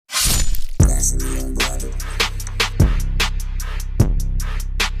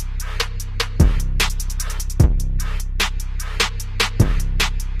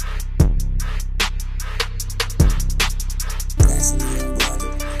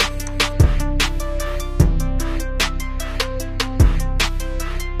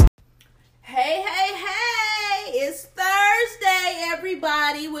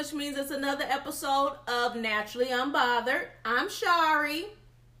Which means it's another episode of Naturally Unbothered. I'm Shari.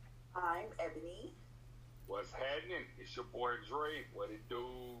 I'm Ebony. What's happening? It's your boy Dre. What it do?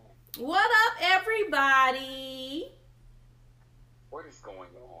 What up, everybody? What is going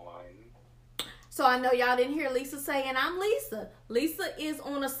on? So I know y'all didn't hear Lisa saying I'm Lisa. Lisa is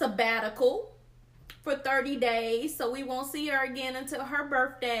on a sabbatical for 30 days, so we won't see her again until her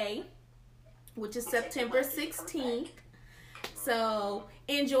birthday, which is September 16th. So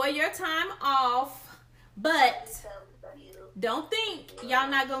enjoy your time off, but don't think y'all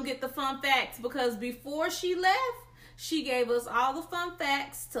not gonna get the fun facts, because before she left, she gave us all the fun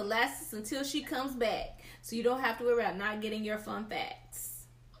facts to last us until she comes back. So you don't have to worry about not getting your fun facts.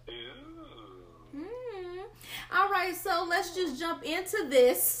 All right, so let's just jump into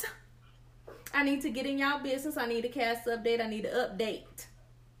this. I need to get in y'all business. I need a cast update. I need an update.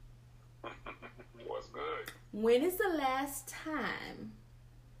 What's good? When is the last time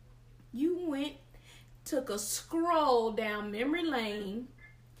you took a scroll down memory lane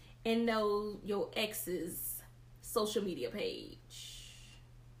and know your ex's social media page?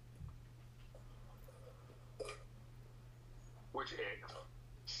 Which ex?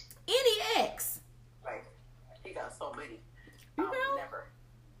 Any ex. Like, he got so many. You know? Never.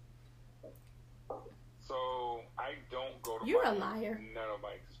 So, I don't go to You're a liar. None of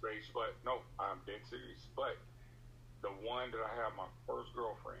my ex's page, but no, I'm dead serious. But the one that I had, my first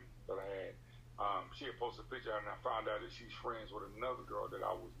girlfriend that I had, she had posted a picture and I found out that she's friends with another girl that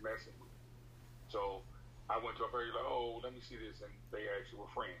I was messing with. So I went to her page like, oh, let me see this, and they actually were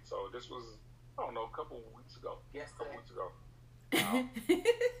friends. So this was, I don't know, a couple weeks ago. Yes, a couple weeks ago.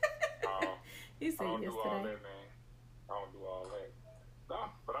 He said I don't yesterday. do all that, man. I don't do all that. No,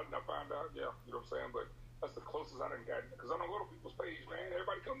 but I found out, yeah, you know what I'm saying? But that's the closest I done got, because I don't go to people's page, man.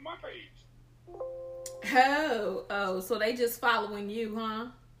 Everybody come to my page. Oh, so they just following you, huh?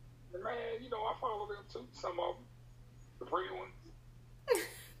 Man, you know, I follow them too. Some of them. The pretty ones.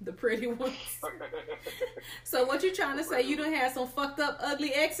 The pretty ones. So what you trying to say? You done had some fucked up,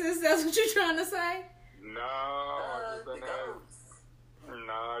 ugly exes? That's what you trying to say?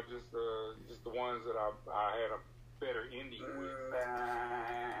 Just the ones that I had a better ending with.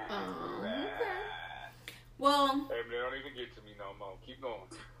 Okay. Well, Hey, they don't even get to me no more. Keep going.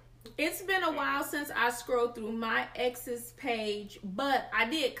 It's been a while since I scrolled through my ex's page, but I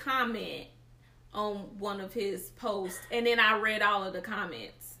did comment on one of his posts, and then I read all of the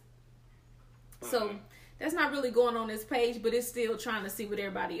comments. So that's not really going on his page, but it's still trying to see what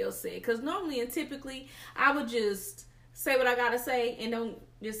everybody else said. Because normally and typically, I would just say what I gotta say and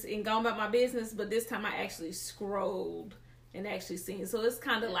go about my business. But this time, I actually scrolled and actually seen. So it's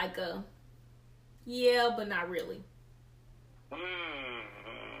kind of like a yeah, but not really.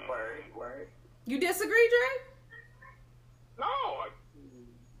 Word. You disagree, Dre? No,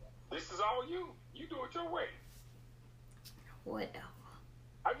 this is all you. You do it your way. Whatever.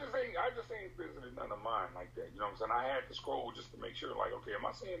 I just ain't visited none of mine like that. You know what I'm saying? I had to scroll just to make sure, like, okay, am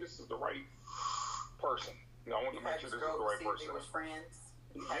I saying this is the right person? You know, I want to make sure this is the right person. They were friends.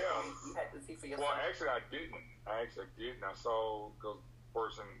 You had to see for yourself. Well, actually, I didn't. I saw the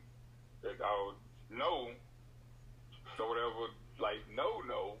person that I would know, so whatever, like, no,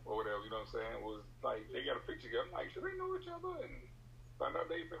 or whatever, you know what I'm saying, was like, they got a picture together. I'm like, should they know each other? And found out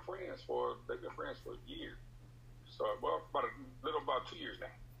they've been friends for years. So, well, about 2 years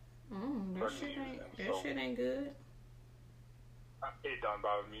now. That shit ain't good. It doesn't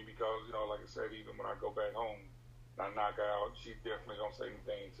bother me because, you know, like I said, even when I go back home, I knock her out, she definitely don't say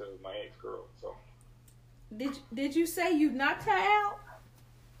anything to my ex-girl, so. Did you say you knocked her out?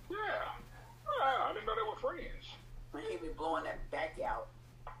 Yeah. I didn't know they were friends. When he be blowing that back out.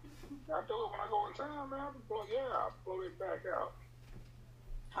 I do it when I go in town, man. I blow it back out.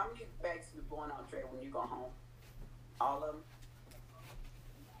 How many bags you blowing out, Dre, when you go home? All of them?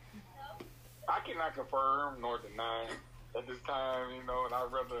 I cannot confirm nor deny at this time, you know, and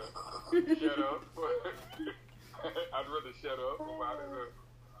I'd rather shut up. I'd rather shut up about it.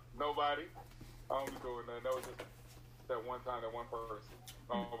 Nobody. I don't be doing that. That was just that one time, that one person.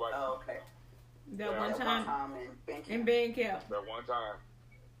 Nobody. Oh, okay. That one time in Bandcamp. That one time.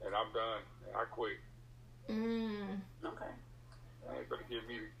 And I'm done. I quit. Okay. I ain't gonna give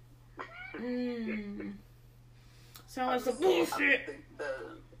me Sounds like some bullshit.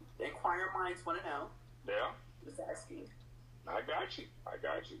 The inquiring clients want to know. Yeah. Just asking. I got you.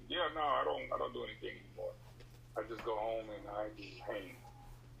 Yeah, no, I don't do anything anymore. I just go home and I just hang.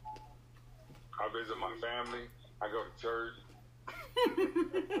 I visit my family. I go to church. I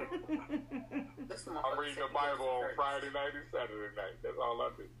read the Bible on Friday night and Saturday night. That's all I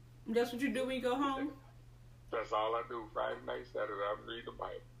do. That's what you do when you go home? That's all I do. Friday night, Saturday, I read the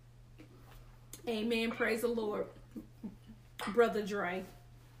Bible. Amen. Praise the Lord. Brother Dre.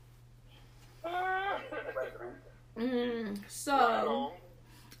 So,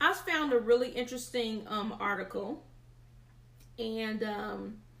 I found a really interesting article. And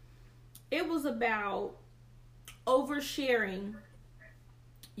it was about oversharing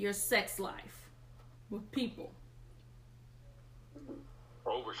your sex life with people.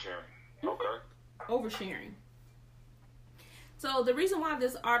 Oversharing. Okay. Oversharing. So the reason why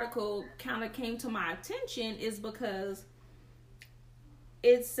this article kind of came to my attention is because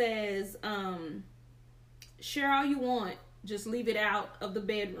it says, share all you want, just leave it out of the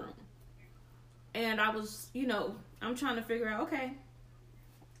bedroom. And I was, I'm trying to figure out, okay,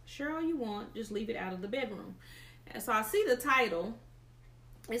 share all you want, just leave it out of the bedroom. And so I see the title.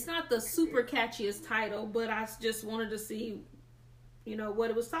 It's not the super catchiest title, but I just wanted to see, what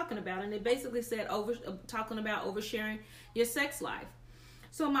it was talking about. And it basically said talking about oversharing your sex life.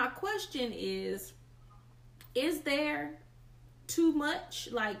 So my question is there too much?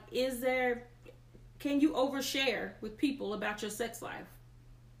 Like, can you overshare with people about your sex life?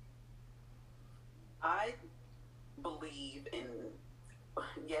 I believe in,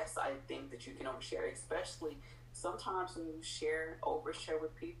 yes, I think that you can overshare, especially sometimes when you overshare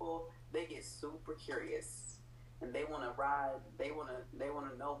with people, they get super curious and they want to ride, they want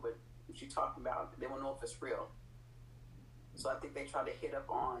to know what you're talking about. They want to know if it's real. So I think they try to hit up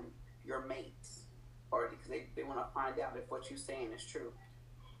on your mates, or because they want to find out if what you're saying is true.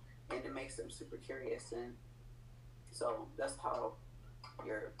 And it makes them super curious. And so that's how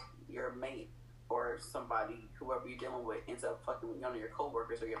your mate or somebody, whoever you're dealing with, ends up fucking with one of your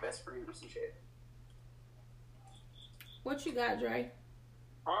coworkers or your best friend or some shit. What you got, Dre?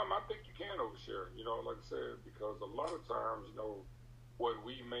 I think you can overshare, like I said, because a lot of times, what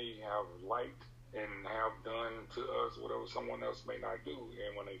we may have liked and have done to us, whatever someone else may not do.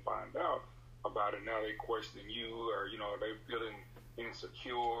 And when they find out about it, now they question you, or, they feeling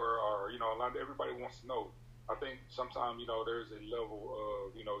insecure, or, everybody wants to know. I think sometimes, there's a level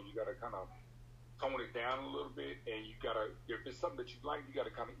of, you got to kind of tone it down a little bit, and you got to, if it's something that you like, you got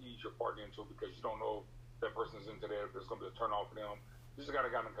to kind of ease your partner into it, because you don't know if that person's into that, if it's going to be a turn off for them. You just got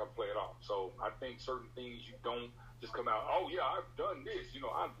to kind of play it off. So I think certain things you don't just come out, oh yeah, I've done this.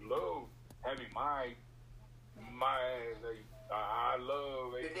 I love having I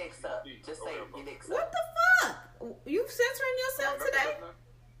love your dick's up. Just say your dick's up. What the fuck? You censoring yourself today?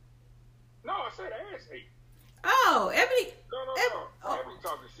 No, I said ass ate. Oh, Ebony. No. Ebony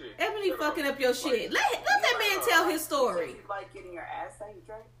talking shit. Ebony fucking up your shit. Let that man tell his story. You like getting your ass ate,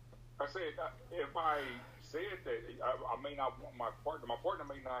 Drake? I said, if I said that, I may not want my partner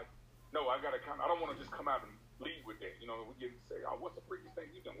may not. No, I gotta I don't want to just come out and lead with that. We get to say, oh, what's the freakiest thing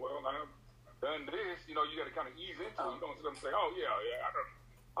you done? Well, I've done this. You got to kind of ease into it. You don't sit up and say, oh yeah,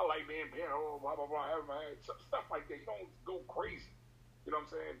 I like being pinned, blah blah blah, having my head, stuff like that. You don't go crazy. You know what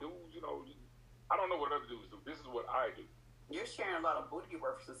I'm saying, dudes? I don't know what other dudes do. This is what I do. You're sharing a lot of booty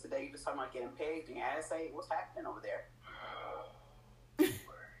references today. You're just talking about getting pegged and your ass ate. What's happening over there?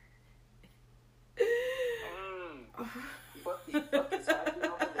 What's happening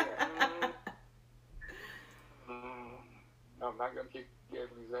over there? I'm not gonna kick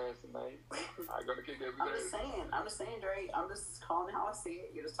Ebony's ass tonight. I'm gonna kick Ebony's ass. I'm just saying, Dre. I'm just calling it how I see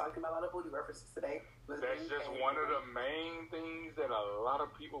it. You're just talking about a lot of booty references today. That's just one of the main things that a lot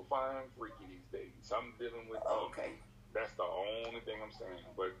of people find freaky these days. I'm dealing with. Okay. That's the only thing I'm saying.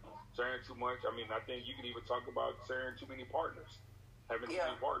 But sharing too much, I think you can even talk about sharing too many partners. Having too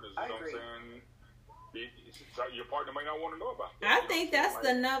many partners, you know what I'm saying? Your partner may not want to know about it. I think that's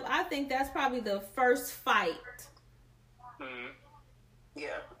I think that's probably the first fight. Mm-hmm.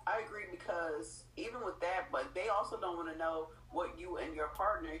 Yeah, I agree, because even with that, but they also don't want to know what you and your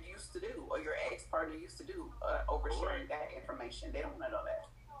partner used to do, or your ex-partner used to do, oversharing that information. They don't want to know that.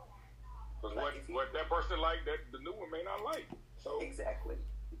 Because what that person like, that the new one may not like. So exactly.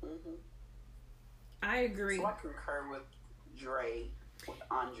 Mm-hmm. I agree. So I concur with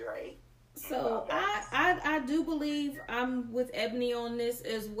Andre. So I do believe I'm with Ebony on this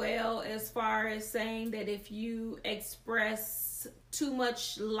as well, as far as saying that if you express too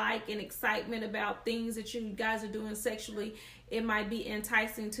much like and excitement about things that you guys are doing sexually, it might be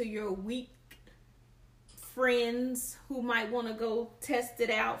enticing to your weak friends who might want to go test it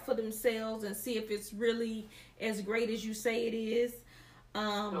out for themselves and see if it's really as great as you say it is.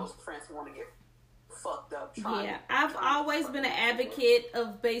 Those friends want to get fucked up. I've always been an advocate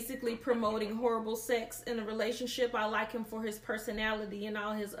of basically promoting horrible sex in a relationship. I like him for his personality and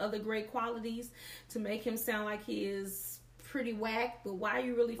all his other great qualities, to make him sound like he is pretty whack, but why are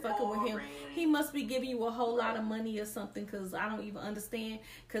you really fucking with him? He must be giving you a whole lot of money or something, because I don't even understand,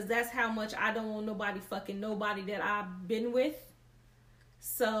 because that's how much I don't want nobody fucking nobody that I've been with.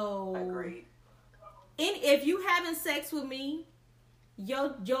 So agreed. And if you having sex with me,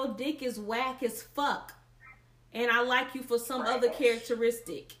 your dick is whack as fuck, and I like you for some other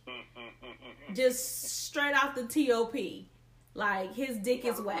characteristic. Just straight off the top. Like, his dick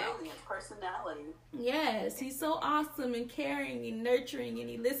is whack. His personality. Yes, he's so awesome and caring and nurturing, and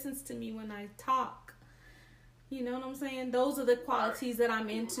he listens to me when I talk. You know what I'm saying? Those are the qualities that I'm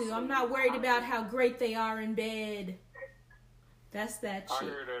into. I'm not worried about how great they are in bed. That's that shit. I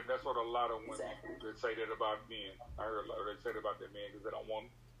hear that. That's what a lot of women that say that about men. I heard a lot they say that about their men, because they don't want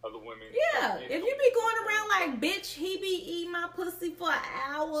other women. Yeah, if you be going around like, bitch, he be eating my pussy for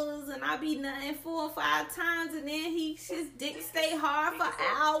hours and I be nutting 4 or 5 times, and then his dick stay hard for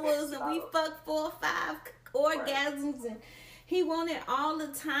hours, and we fuck 4 or 5 orgasms, and he want it all the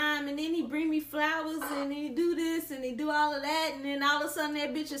time, and then he bring me flowers and he do this and he do all of that, and then all of a sudden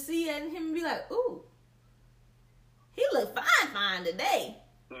that bitch will see it and him and be like, ooh, he look fine today.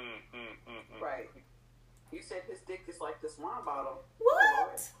 Right. You said his dick is like this wine bottle. What?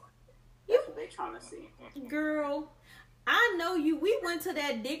 That's what they trying to see. Girl, I know you. We went to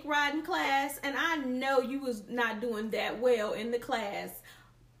that dick riding class, and I know you was not doing that well in the class.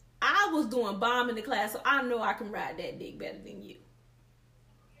 I was doing bomb in the class, so I know I can ride that dick better than you.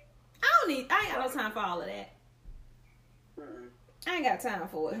 I ain't got no time for all of that. I ain't got time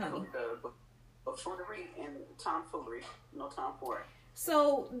for it, honey. Buffoonery and tomfoolery. No time for it.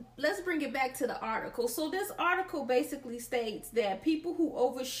 So let's bring it back to the article. So this article basically states that people who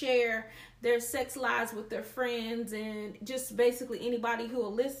overshare their sex lives with their friends, and just basically anybody who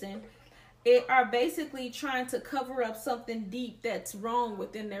will listen, are basically trying to cover up something deep that's wrong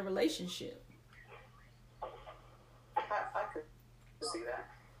within their relationship. I could see that.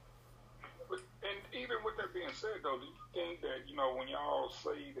 And even with that being said, though, do you think that, when y'all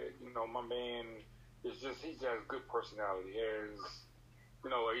say that, my man he's just good personality, has,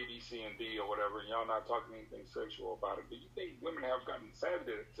 A, B, C, and D or whatever, and y'all not talking anything sexual about it, do you think women have gotten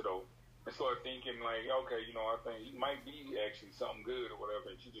savvy to though, and start thinking like, okay, I think he might be actually something good or whatever,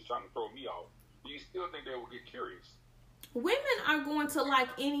 and she's just trying to throw me off? Do you still think they will get curious? Women are going to like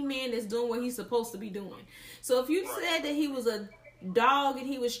any man that's doing what he's supposed to be doing. So if you said that he was a dog and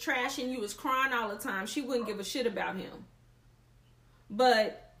he was trash and you was crying all the time, she wouldn't give a shit about him.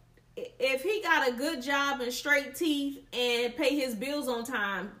 But if he got a good job and straight teeth and pay his bills on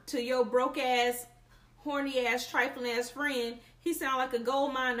time, to your broke ass, horny ass, trifling ass friend, he sound like a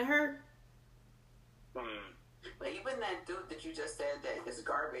gold mine to her. But even that dude that you just said that is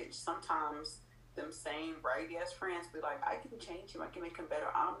garbage, sometimes them same bright ass friends be like, I can change him, I can make him better.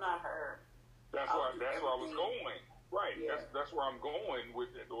 I'm not her. That's where I was going. Right. Yeah. That's where I'm going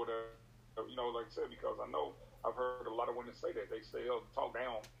with it, or like I said, because I know I've heard a lot of women say that they say they'll talk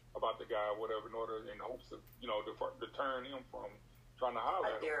down about the guy or whatever in hopes of to turn him from trying to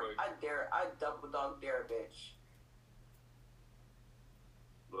holler at him. I double dog dare a bitch.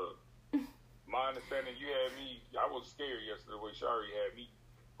 Look, my understanding, you had me. I was scared yesterday when Shari had me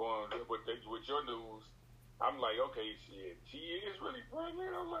going with your news. I'm like, okay, shit, she is really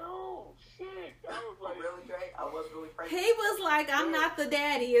pregnant. I'm like, oh shit. I was like, really, Dre? I was really pregnant. He was like, I'm not the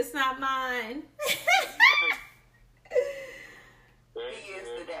daddy. It's not mine. He is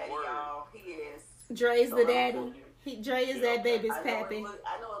the daddy, y'all. He is. Dre's the daddy. Dre is that baby's pappy.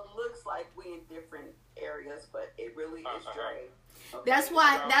 I know it looks like we in different areas, but it really is Dre. Okay? That's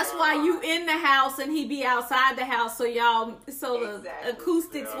why you in the house and he be outside the house, so the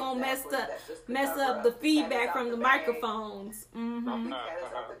acoustics won't mess up the feedback from the microphones. Mm-hmm. Cat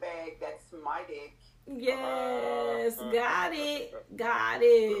is out the bag. That's my dick. Yes, got it.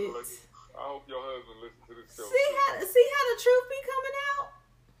 I hope your husband listens to this show. See how the truth be coming out?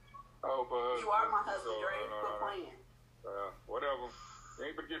 I hope her husband. You are my husband, Dre. Quit playing. Whatever. You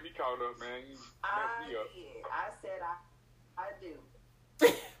ain't gonna get me caught up, man. You messed me up. I said I do.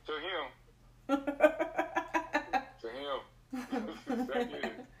 To him. To him.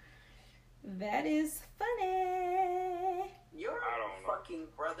 That is funny. Your fucking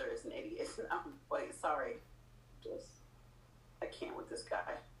brother is an idiot. Wait, sorry. I can't with this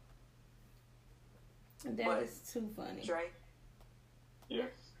guy. That is too funny. Dre? Yes.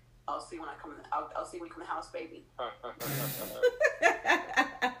 I'll see when I come. I'll see when you come in the house, baby.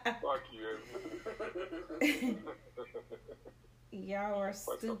 Fuck you. Y'all are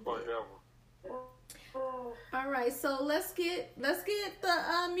stupid. What the fuck ever? All right, so let's get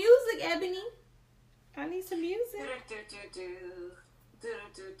the music, Ebony. I need some music. That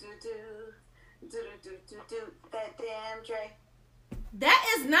damn Dre. That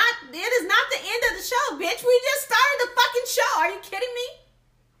is not. It is not the end of the show, bitch. We just started the fucking show. Are you kidding me?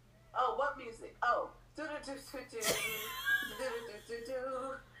 Oh, what music? Oh.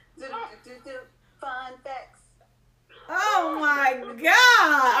 Fun facts. Oh my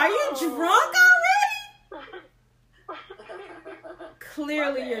God. Are you drunk already?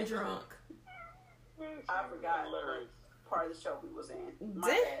 Clearly you're drunk. I forgot what part of the show we was in. My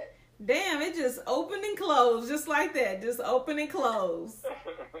bad. Damn, it just opened and closed just like that. Just open and close.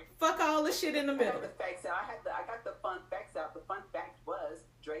 Fuck all the shit in the I middle. got the facts out. I got the fun facts out. The fun fact was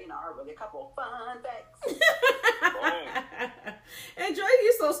Dre and I are really a couple of fun facts. And Dre,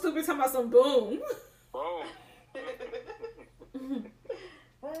 you so stupid talking about some boom. Boom.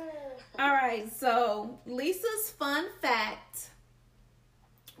 All right, so Lisa's fun fact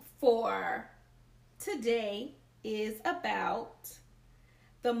for today is about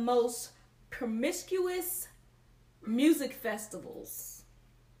the most promiscuous music festivals.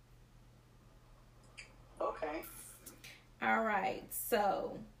 Okay. All right,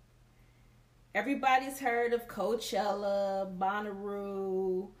 so everybody's heard of Coachella,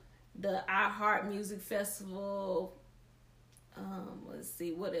 Bonnaroo, the iHeart Music Festival. Let's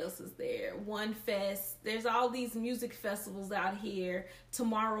see, what else is there? One Fest. There's all these music festivals out here.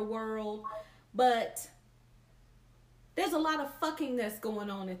 Tomorrow World. But there's a lot of fucking that's going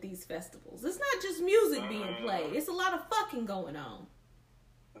on at these festivals. It's not just music being played. It's a lot of fucking going on.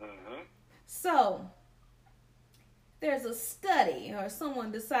 So there's a study, or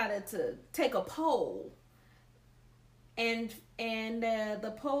someone decided to take a poll, and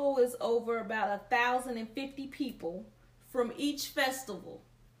the poll is over about 1,050 people from each festival.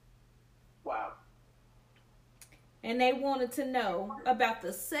 Wow. And they wanted to know about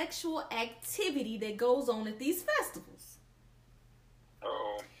the sexual activity that goes on at these festivals.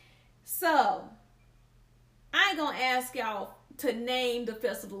 Oh. So I ain't gonna ask y'all to name the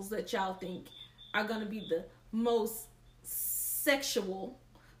festivals that y'all think are gonna be the most sexual,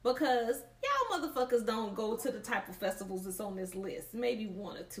 because y'all motherfuckers don't go to the type of festivals that's on this list. Maybe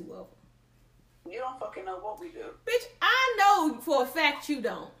one or two of them. You don't fucking know what we do. Bitch, I know for a fact you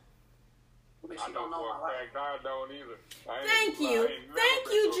don't. But I you know don't know for my a life. fact I don't either. Thank you.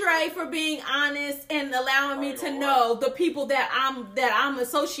 Thank you, Dre, for being honest and allowing me to know the people that I'm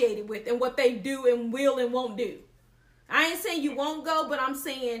associated with and what they do and will and won't do. I ain't saying you won't go, but I'm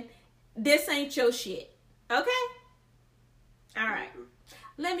saying this ain't your shit. Okay? All right.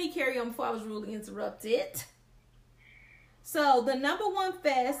 Let me carry on before I was rudely interrupted. So the number one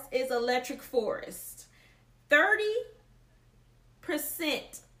fest is Electric Forest.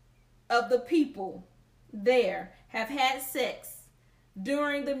 30% of the people there have had sex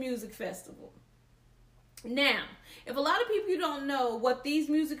during the music festival. Now, if a lot of people don't know what these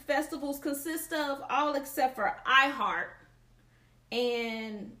music festivals consist of, all except for iHeart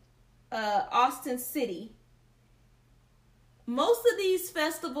and Austin City, most of these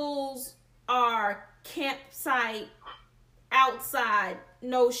festivals are campsite, outside,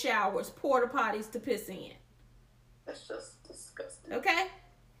 no showers, porta potties to piss in. That's just disgusting. Okay?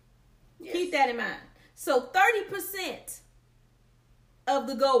 Yes. Keep that in mind. So 30% of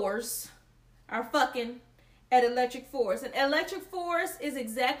the goers are fucking at Electric Forest. And Electric Forest is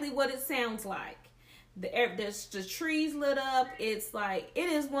exactly what it sounds like. There's the trees lit up. It's like, it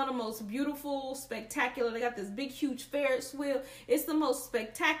is one of the most beautiful, spectacular. They got this big, huge Ferris wheel. It's the most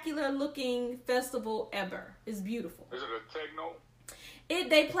spectacular looking festival ever. It's beautiful. Is it a techno?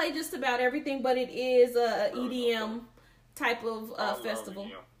 They play just about everything, but it is a EDM type of festival.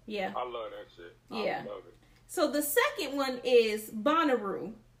 EDM. Yeah. I love that shit. Yeah. I love it. So the second one is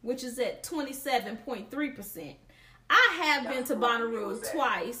Bonnaroo, which is at 27.3%. I have been to Bonnaroo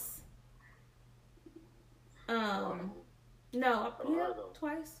twice.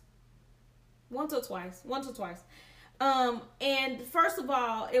 Twice. Once or twice. And first of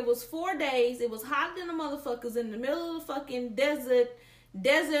all, it was 4 days. It was hotter than the motherfuckers in the middle of the fucking desert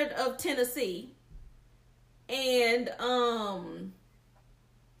of Tennessee. And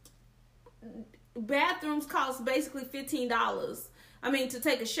bathrooms cost basically $15. I mean, to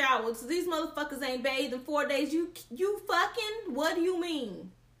take a shower. So these motherfuckers ain't bathed in 4 days. You fucking? What do you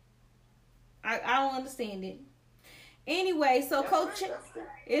mean? I don't understand it. Anyway, so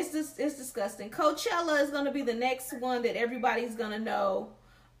it's disgusting. Coachella is going to be the next one that everybody's going to know.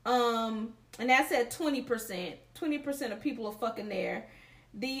 And that's at 20%. 20% of people are fucking there.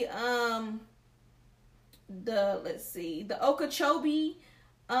 The let's see, the Okeechobee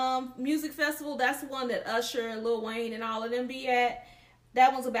music festival, that's the one that Usher, Lil Wayne, and all of them be at.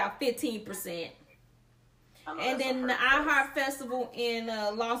 That one's about 15%. And then the iHeart Festival in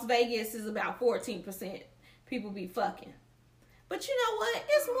Las Vegas is about 14%. People be fucking. But you know what?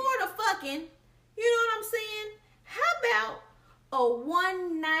 It's more to fucking. You know what I'm saying? How about a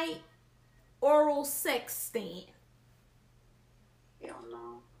one-night oral sex stand? Hell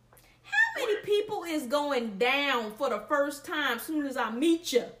no. How many people is going down for the first time as soon as I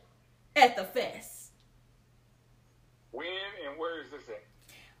meet you at the fest? When and where is this at?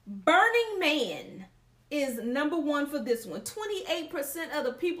 Burning Man is number one for this one. 28% of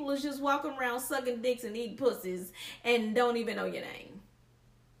the people is just walking around sucking dicks and eating pussies and don't even know your name.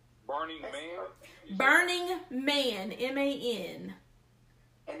 Burning Man? Burning Man, M-A-N.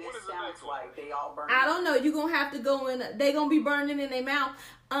 And it sounds like they all burn. I don't know. You're going to have to go in. They going to be burning in their mouth.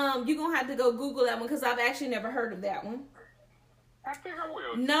 You're going to have to go Google that one because I've actually never heard of that one. I think I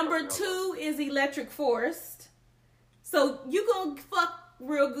will. Number 2 is Electric Forest. So you going to fuck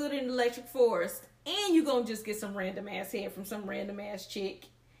real good in Electric Forest. And you're going to just get some random ass head from some random ass chick.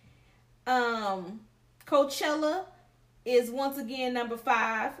 Coachella is once again number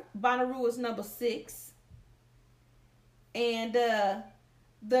 5. Bonnaroo is number 6. And the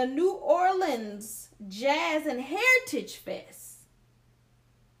New Orleans Jazz and Heritage Fest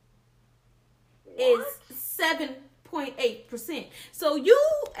is 7.8%. So you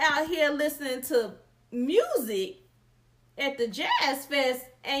out here listening to music at the Jazz Fest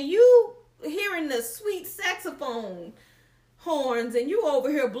and you hearing the sweet saxophone horns and you over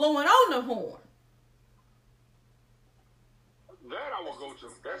here blowing on the horn. That I will go to.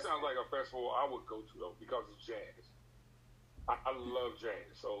 That sounds like a festival I would go to though because it's jazz. I love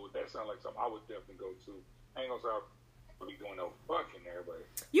jazz, so that sounds like something I would definitely go to. I ain't gonna say I'll be doing no fucking there, but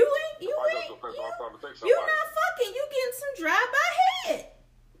you're not fucking. You getting some drive-by head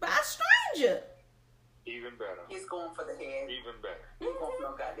by a stranger. Even better. He's going for the head. Even better. He's going for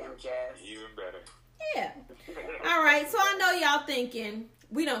no goddamn jazz. Even better. Yeah. All right, so I know y'all thinking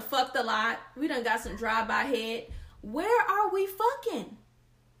we done fucked a lot. We done got some drive-by head. Where are we fucking?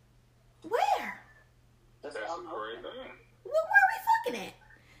 Where? That's a great thing. Where are we fucking at?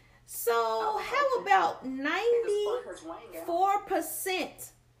 So how about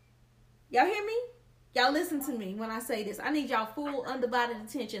 94%? Y'all hear me? Y'all listen to me when I say this. I need y'all full undivided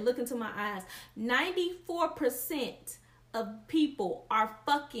attention. Look into my eyes. 94% of people are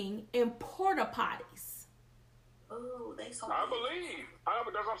fucking in porta potties. Oh, they so. I believe.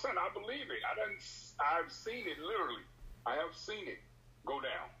 That's what I'm saying. I believe it. I've seen it literally. I have seen it go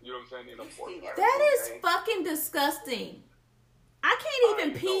down. You know what I'm saying? In a porta potty. That is fucking disgusting. I can't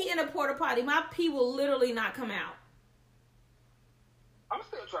even pee in a porta potty. My pee will literally not come out. I'm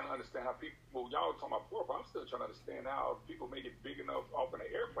still trying to understand how people, y'all talking about porta potty, I'm still trying to understand how people make it big enough off in an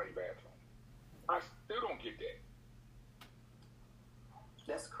airplane bathroom. I still don't get that.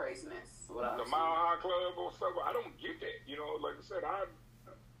 That's craziness. The Mile High Club or stuff, I don't get that. You know, like I said,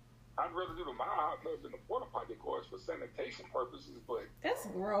 I'd rather do the Mile High Club than the porta potty, of course, for sanitation purposes, but... That's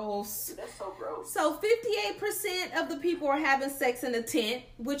gross. That's so gross. So 58% of the people are having sex in a tent,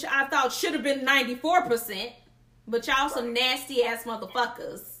 which I thought should have been 94%. But y'all some nasty ass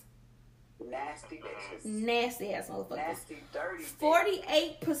motherfuckers. Nasty bitches. Nasty ass motherfuckers. Nasty, dirty.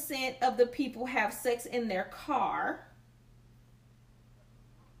 48% of the people have sex in their car.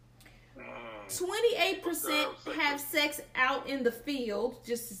 28% have sex out in the field,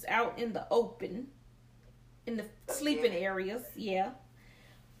 just out in the open, in the sleeping areas. Yeah.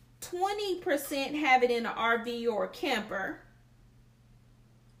 20% have it in an RV or a camper.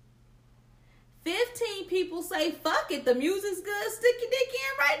 15 people say, fuck it, the music's good, stick your dick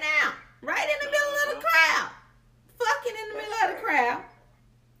in right now. Right in the middle of the crowd. Fucking in the middle of the crowd.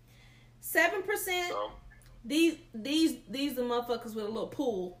 7%, these the motherfuckers with a little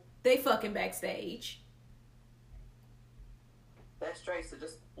pool. They fucking backstage. That's straight, so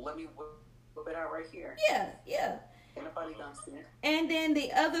just let me whip it out right here. Yeah. Ain't nobody gonna see it. And then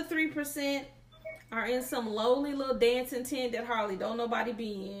the other 3% are in some lowly little dancing tent that hardly don't nobody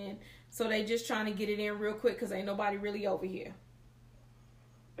be in. So they just trying to get it in real quick because ain't nobody really over here.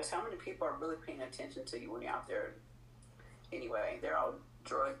 Because how many people are really paying attention to you when you're out there? Anyway, they're all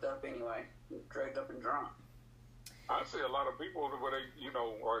drugged up anyway. Drugged up and drunk. I see a lot of people where they, you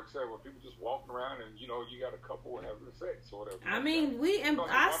know, or except where people just walking around and, you know, you got a couple having sex or whatever. I mean,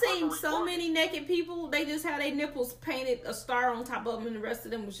 I seen so many naked people, they just had their nipples painted a star on top of them and the rest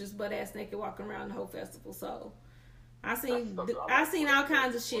of them was just butt ass naked walking around the whole festival. So, I seen all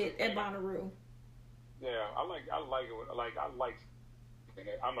kinds of shit at Bonnaroo. Yeah, I like it.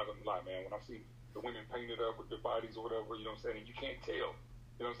 I'm not gonna lie, man. When I see the women painted up with their bodies or whatever, you know what I'm saying, and you can't tell.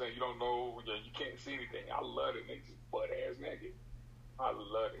 You know what I'm saying? You don't know. You can't see anything. I love it. They just butt ass naked. I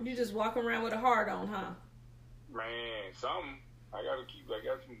love it. You just walk around with a heart on, huh? Man, I got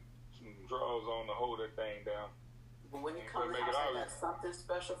some drawers on to hold that thing down. But when you come to the house, I got something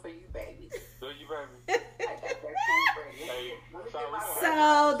special for you, baby. Do you, baby? I got that thing Hey,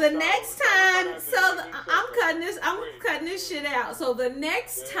 so the next time, I'm cutting this shit out. So the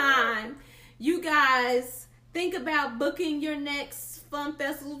next time you guys think about booking your next fun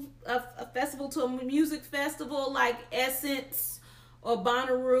festival, a festival to a music festival like Essence or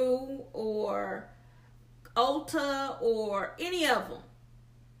Bonnaroo or Ulta or any of them,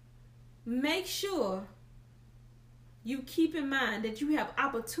 make sure you keep in mind that you have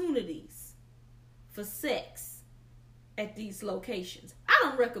opportunities for sex at these locations. I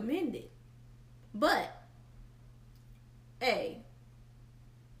don't recommend it, but hey,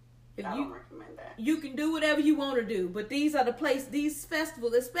 I don't recommend that. You can do whatever you want to do, but these are the these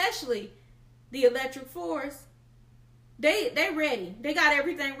festivals, especially the Electric Forest, they ready. They got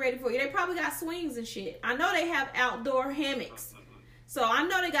everything ready for you. They probably got swings and shit. I know they have outdoor hammocks. So I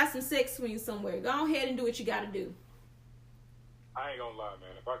know they got some sex swings somewhere. Go ahead and do what you got to do. I ain't gonna lie,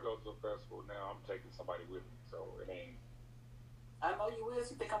 man. If I go to a festival now, I'm taking somebody with me, so it ain't. I know you is.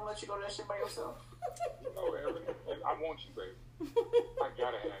 You think I'm gonna let you go to that shit by yourself? No, Evan, I want you, baby. I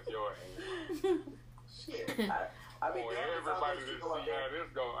gotta have your hand. Shit. I want everybody to see how this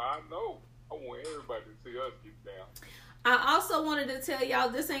go. I know. I want everybody to see us get down. I also wanted to tell y'all,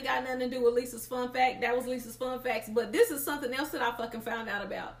 this ain't got nothing to do with Lisa's fun fact. That was Lisa's fun facts, but this is something else that I fucking found out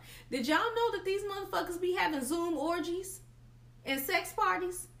about. Did y'all know that these motherfuckers be having Zoom orgies and sex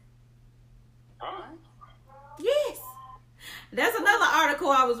parties? Huh? Yes. That's another article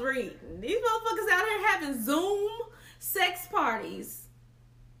I was reading. These motherfuckers out here having Zoom sex parties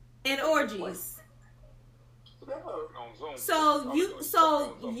and orgies.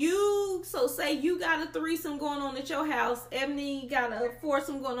 So say you got a threesome going on at your house. Ebony got a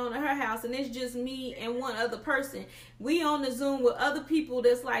foursome going on at her house, and it's just me and one other person. We on the Zoom with other people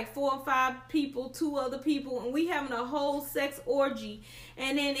that's like 4 or 5 people, 2 other people, and we having a whole sex orgy.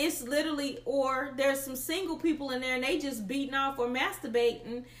 And then it's literally, or there's some single people in there and they just beating off or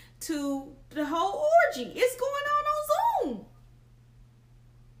masturbating to the whole orgy. It's going on Zoom.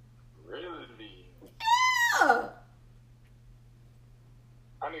 Really? Yeah.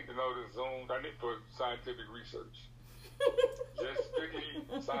 I need to know the Zoom. I need for scientific research. Just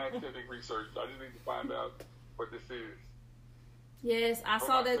strictly scientific research. I just need to find out what this is. Yes, I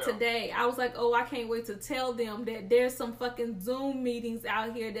saw that today. I was like, oh, I can't wait to tell them that there's some fucking Zoom meetings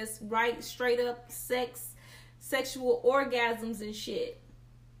out here that's right straight up sexual orgasms and shit.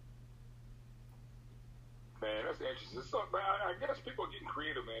 Man, that's interesting. So, man, I guess people are getting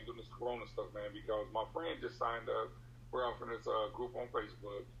creative, man, doing this corona stuff, man, because my friend just signed up. We're off in this group on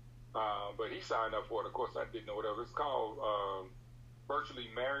Facebook, but he signed up for it. Of course, I didn't know whatever. It's called Virtually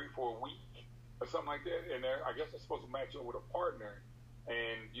Married for a Week or something like that. And I guess it's supposed to match up with a partner.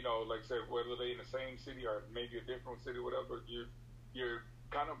 And, you know, like I said, whether they're in the same city or maybe a different city or whatever, you're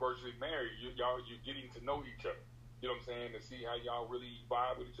kind of virtually married. You're getting to know each other. You know what I'm saying? To see how y'all really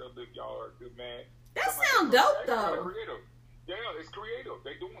vibe with each other, if y'all are a good man. That sounds dope, though. Kind of creative. Yeah, it's creative.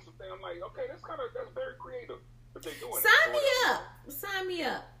 They doing something. I'm like, okay, that's very creative. But they doing Sign me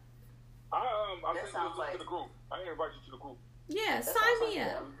up. I sent you to the group. I didn't invite you to the group. Yeah, sign me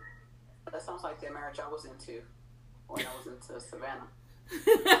up. That sounds like the marriage I was into when I was into Savannah.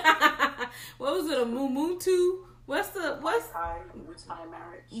 What was it? A Mutu? What's Mutai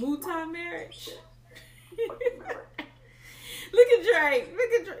marriage? Mutai marriage. Look Look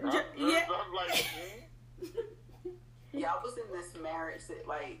at Drake. Yeah. I'm like, yeah, I was in this marriage that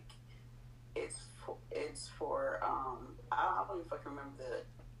like it's for I don't even fucking remember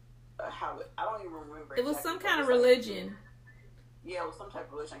I don't even remember. It was some kind of religion. Yeah, it was some type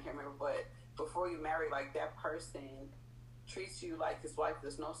of religion. I can't remember. But before you marry, like that person treats you like his wife.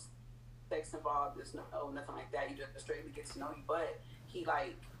 There's no sex involved. There's no nothing like that. You just straightly get to know you. But he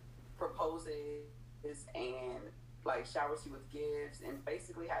like proposes and like showers you with gifts and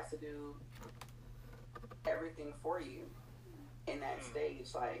basically has to do everything for you in that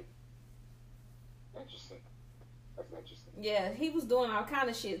stage. Like, interesting. That's interesting. Yeah, he was doing all kind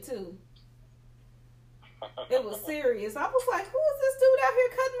of shit too. It was serious. I was like, who is this dude out here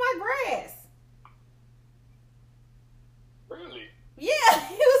cutting my grass? Really? Yeah,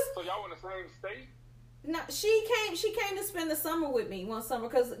 he was. So y'all in the same state? No, she came to spend the summer with me one summer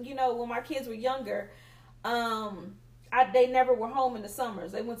because, you know, when my kids were younger, they never were home in the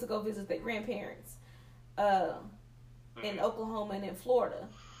summers. They went to go visit their grandparents in Oklahoma and in Florida.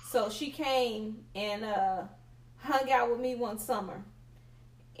 So she came and hung out with me one summer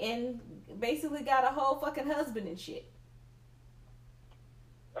and basically got a whole fucking husband and shit.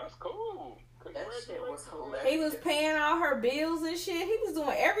 That's cool. That shit was hilarious. He was paying all her bills and shit. He was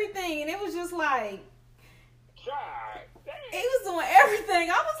doing everything, and it was just like, God damn. he was doing everything.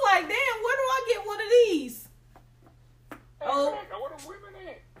 I was like, damn, where do I get one of these? Oh, what are women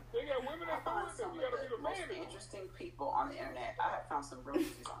at? They got women I at found home. some You of gotta be the the most man. interesting people on the internet. I have found some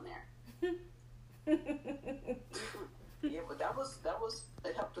reviews on there. Yeah, but that was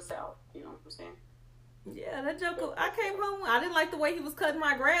it helped us out. You know what I'm saying? Yeah, that joke. I came home. I didn't like the way he was cutting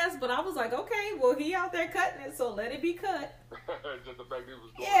my grass, but I was like, okay, well, he out there cutting it, so let it be cut. Just the fact that it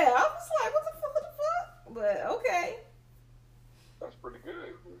was doing Yeah, I was like, what the fuck? But okay. That's pretty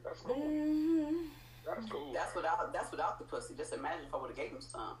good. That's cool. Mm-hmm. That's cool. That's without the pussy. Just imagine if I would have gave him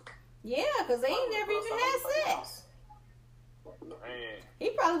some. Yeah, because they ain't never even had sex. Man. He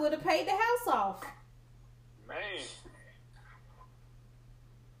probably would have paid the house off. Man.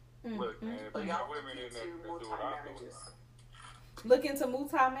 Mm-hmm. Look, man, if But you y'all got women in there that do what I do. multi-marriages. Look into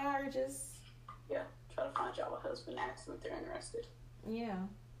multi-marriages. Yeah, try to find y'all a husband. Ask them if they're interested. Yeah.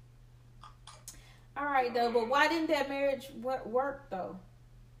 All right, though, but why didn't that marriage work, though?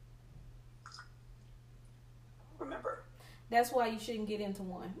 Remember. That's why you shouldn't get into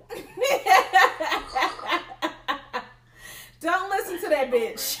one. Don't listen to that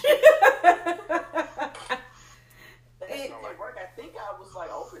bitch. It didn't work. I think I was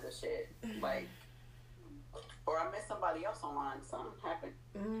like over the shit. Like, or I met somebody else online. Something happened.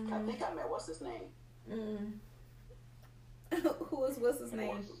 I think I met what's his name? What's his name?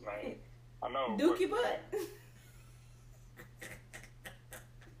 What's his name? I know. Dookie Butt.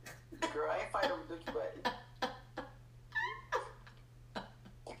 Girl, I ain't fighting with Dookie Butt.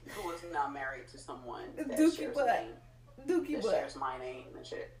 Who was not married to someone that Dookie shares Butt. name. Dookie That Butt. shares my name and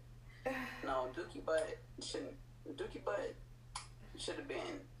shit. No, Dookie Butt shouldn't. Dookie Butt should have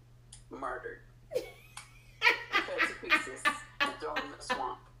been murdered, cut to pieces, and thrown in the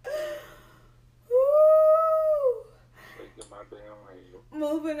swamp. Woo. Get my damn angel.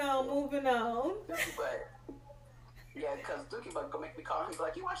 Moving on. Dookie Butt. Yeah, because Dookie Butt gonna make me call him. He's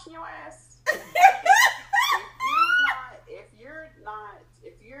like, "You washing your ass?"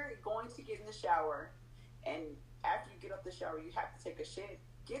 If you're going to get in the shower, and after you get up the shower, you have to take a shit.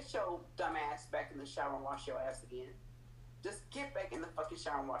 Get your dumb ass back in the shower and wash your ass again. Just get back in the fucking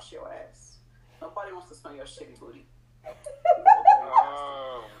shower and wash your ass. Nobody wants to smell your shitty booty.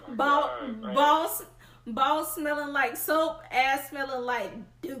 Oh, my God, man. Balls smelling like soap, ass smelling like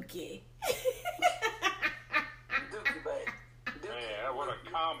Dookie. Dookie Butt. Man, what a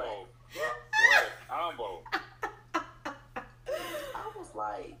combo. What a combo. I was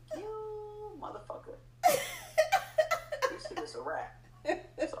like, you motherfucker. This shit is a wrap.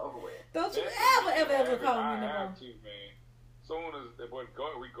 It's over with. Don't you ever call me no I more. have to, man. Soon as,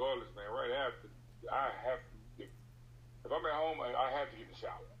 regardless, man, right after, I have to, if I'm at home, I have to get in the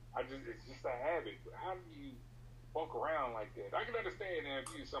shower. It's just a habit. How do you walk around like that? I can understand that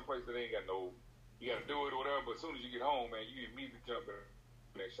if you're someplace that ain't got you gotta do it or whatever, but as soon as you get home, man, you immediately jump in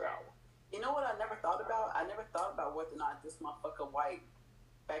that shower. You know what I never thought about? I never thought about whether or not this motherfucker white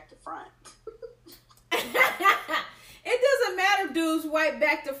back to front. It doesn't matter if dude's white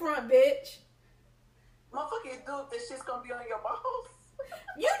back to front, bitch. Motherfucker, dude, this shit's gonna be on your balls.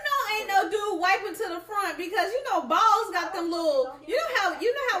 You know ain't no dude wiping to the front because you know balls got them little. You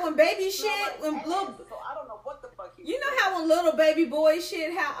know how when baby shit when little. So I don't know what the fuck You know how when little baby boy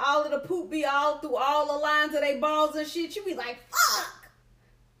shit, how all of the poop be all through all the lines of they balls and shit. You be like, fuck.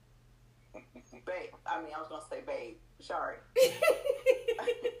 Babe, I was gonna say babe. Sorry.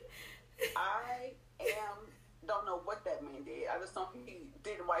 I don't know what that man did. I just know he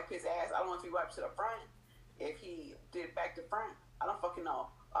didn't wipe his ass. I don't know if he wiped to the front. If he did back to front, I don't fucking know.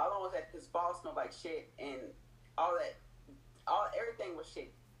 All I know is that his balls smelled like shit and everything was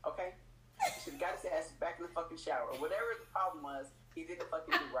shit. Okay? He should have got his ass back in the fucking shower. Whatever the problem was, he didn't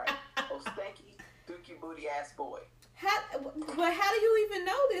fucking do right. Oh, stanky, dookie booty ass boy. But how do you even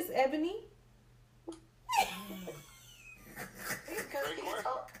know this, Ebony?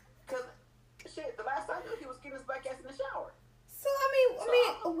 Because shit, the last I knew, he was getting his black ass in the shower. So I mean,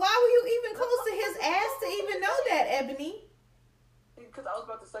 why were you even close to his ass to even know that, Ebony? Because I was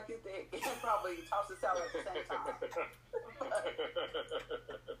about to suck his dick and probably toss his salad at the same time.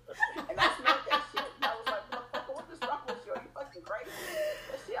 And I smelled that shit. And I was like, motherfucker, what is wrong with you? Are you fucking crazy?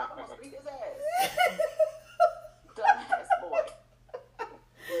 That shit, I almost beat his ass. Dumbass boy.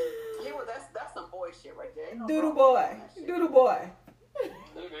 That's some boy shit right there. No Doodle problem. boy. boy. Do the boy.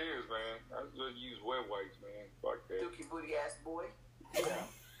 It is, man. I just use wet wipes, man. Fuck that. Dookie booty ass boy. Yeah.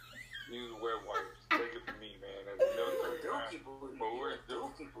 Use wet wipes. Take it from me, man. That's the military. Dookie booty.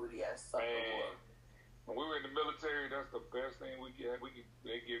 Dookie booty ass sucker boy. Man, when we were in the military, that's the best thing we get.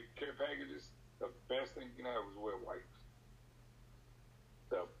 They give care packages. The best thing you can have was wet wipes.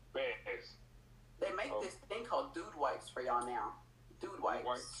 The best. They make this thing called dude wipes for y'all now. Dude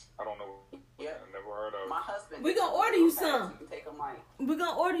wipes. I don't know. Yep. I never heard of. My husband. We gonna order you some. You can take them like. We're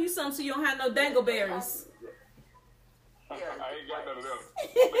gonna order you some so you don't have no dangleberries. Yeah, I ain't got none of them.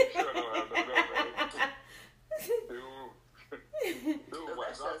 Make sure I don't have none of them, man. Dude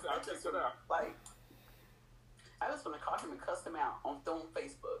wipes. I'll check it out. Like, I just want to call him and cuss him out on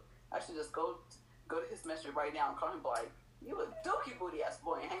Facebook. I should just go to his message right now and call him like, you a dookie booty ass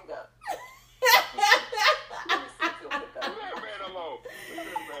boy, and hang up. Let me see if he'll pick up. Leave that man alone. Leave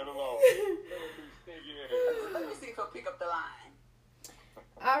that man alone. Let me see if he'll pick up the line.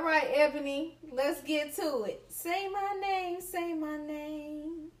 All right, Ebony, let's get to it. Say my name, say my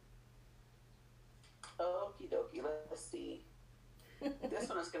name. Okie dokie, let's see. This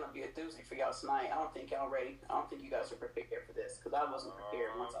one is going to be a doozy for y'all tonight. I don't think y'all ready. I don't think you guys are prepared for this because I wasn't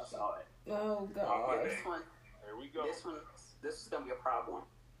prepared once I saw it. Oh, God. This one, Here we go. this is going to be a problem.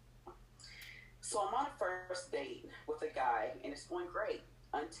 So I'm on a first date with a guy, and it's going great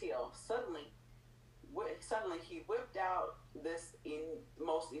until suddenly he whipped out this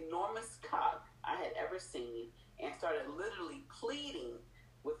most enormous cock I had ever seen and started literally pleading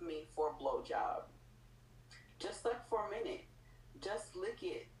with me for a blowjob. Just like for a minute. Just lick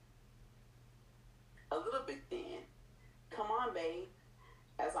it a little bit then. Come on, babe.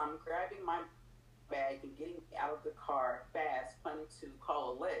 As I'm grabbing my bag and getting out of the car fast, planning to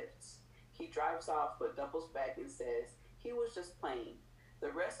call a lift, he drives off but doubles back and says he was just playing.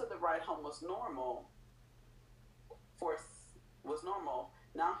 The rest of the ride home was normal.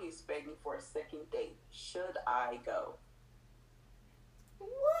 Now he's begging for a second date. Should I go?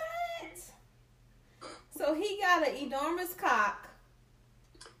 What? So he got an enormous cock.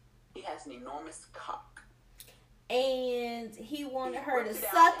 He has an enormous cock. And he wanted her to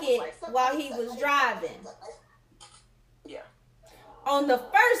suck it while he was driving. Yeah. On the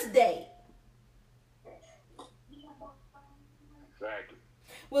first date. Exactly.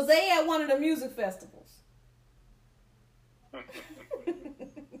 Was they at one of the music festivals? Did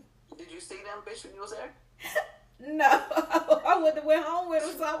you see them, bitch, when you was there? No. I wouldn't have went home with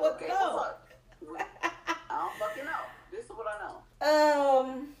him, so I wouldn't know. I don't fucking know. This is what I know.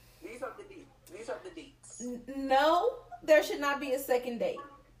 These are the deets. No, there should not be a second date.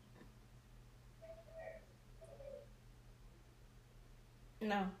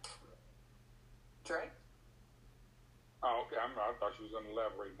 No. Trey? Oh, okay. I thought you was going to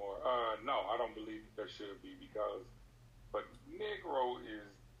elaborate more. No, I don't believe there should be because, but Negro is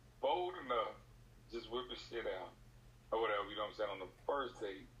bold enough to just whip his shit out or whatever, you know what I'm saying, on the first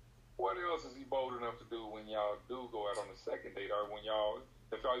date. What else is he bold enough to do when y'all do go out on the second date or when if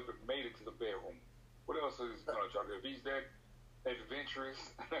y'all even made it to the bedroom? What else is he going to try to do? If he's that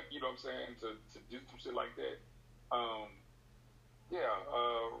adventurous, you know what I'm saying, to do some shit like that,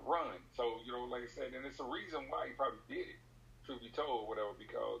 run. So, you know, like I said, and it's a reason why he probably did it, truth be told, whatever,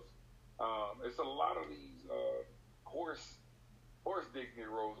 because it's a lot of these horse dick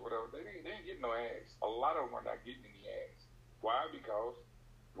Negroes, whatever, they ain't getting no ass. A lot of them are not getting any ass. Why? Because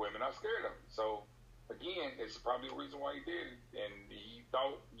women are scared of him. So, again, it's probably the reason why he did it. And he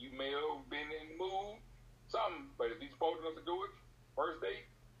thought you may have been in the mood, something. But if he's bold enough to do it, first date,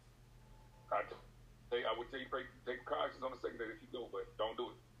 I would tell you take precautions on the second date if you go, but don't do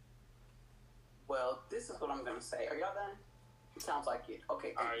it. Well, this is what I'm going to say. Are y'all done? It sounds like it.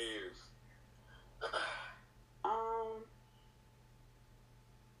 Okay, thanks. Is.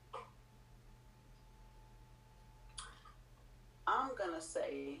 I'm going to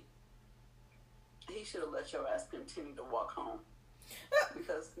say he should have let your ass continue to walk home.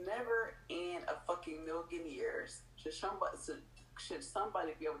 Because never in a fucking million years should somebody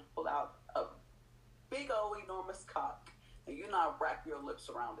be able to pull out a big old enormous cock and you not wrap your lips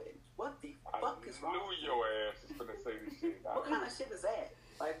around it. What the fuck is wrong with you? I knew your ass was gonna say this shit. What kind of shit is that?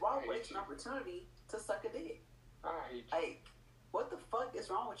 Like, why waste an opportunity to suck a dick? I hate you. Like, what the fuck is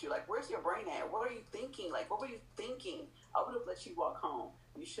wrong with you? Like, where's your brain at? What are you thinking? Like, what were you thinking? I would have let you walk home.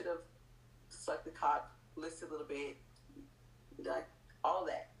 You should have sucked the cock, listened a little bit, like, all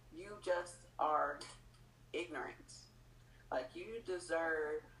that. You just are ignorant. Like, you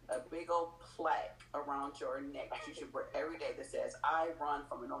deserve a big old plaque around your neck that you should wear every day that says, I run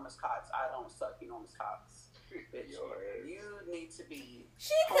from enormous cocks. I don't suck enormous cocks. Bitch, you need to be...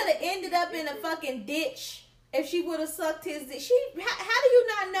 She could have ended up in a fucking ditch if she would have sucked his dick. How do you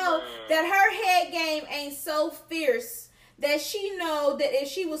not know that her head game ain't so fierce that she know that if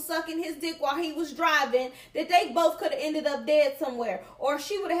she was sucking his dick while he was driving, that they both could have ended up dead somewhere, or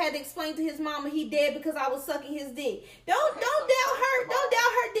she would have had to explain to his mama he dead because I was sucking his dick. Don't doubt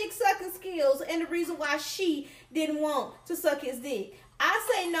her dick sucking skills and the reason why she didn't want to suck his dick. I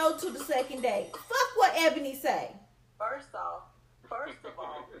say no to the second date. Fuck what Ebony say. First of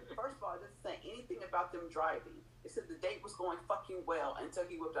all, it doesn't say anything about them driving. It said the date was going fucking well until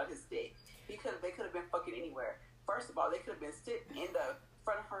he whipped out his dick. They could have been fucking anywhere. First of all, they could have been sitting in the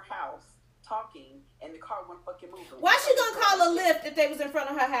front of her house talking, and the car wasn't fucking moving. Why she gonna call a lift if they was in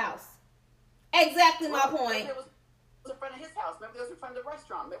front of her house? Exactly my point. Maybe it was in front of his house. Maybe it was in front of the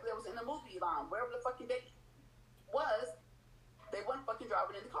restaurant. Maybe it was in the movie line. Wherever the fucking date was, they wasn't fucking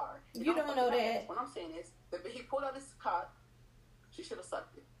driving in the car. You don't know that. What I'm saying is, that he pulled out his cock, she should have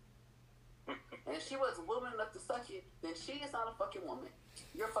sucked it. And if she wasn't woman enough to suck it, then she is not a fucking woman.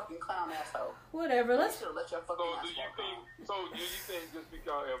 You're a fucking clown asshole. Whatever. Let's should have let your fucking do you think just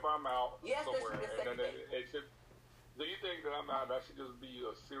because if I'm out somewhere and then do you think that I'm out, I should just be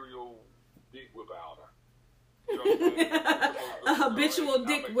a serial dick whip outer? You know what I'm saying? A habitual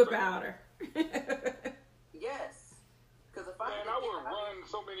dick whip outer. Yes. Because if I would run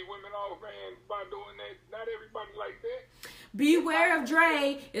so many women off, man, by doing that. Not everybody like that. Beware of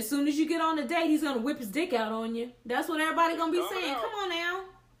Dre. As soon as you get on a date, he's gonna whip his dick out on you. That's what everybody gonna be saying. Come on now.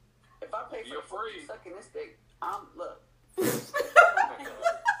 If I pay for sucking this dick, look.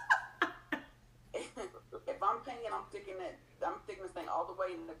 If I'm paying, I'm sticking this thing all the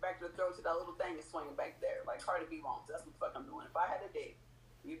way in the back of the throat to that little thing is swinging back there. Like Cardi B wants. That's what the fuck I'm doing. If I had a dick,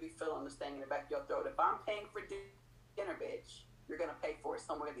 you'd be feeling this thing in the back of your throat. If I'm paying for dinner, bitch, you're gonna pay for it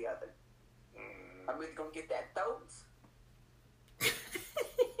somewhere or the other. I'm either gonna get that throat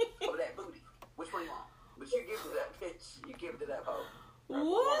or that booty. Which one you want? But you give it to that bitch. You give it to that hoe.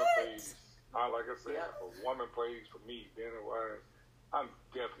 What? Like I said, if a woman plays for me dinner-wise, I'm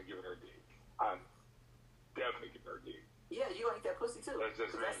definitely giving her dick. I'm definitely giving her dick. Yeah, you gonna eat that pussy too. That's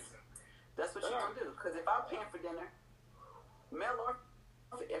just me. That's what you're gonna do. Because if I'm paying for dinner,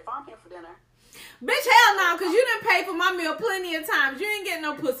 if I'm paying for dinner, bitch, hell no, because you done paid for my meal plenty of times. You ain't getting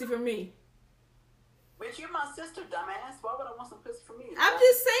no pussy from me. Bitch, you're my sister, dumbass. Why would I want some pussy from you? I'm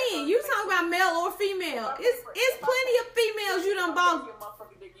just saying, you talking about male or female. It's plenty of females you done bought.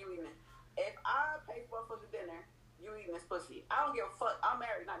 If I pay for motherfucking dinner, you eating this pussy. I don't give a fuck. I'm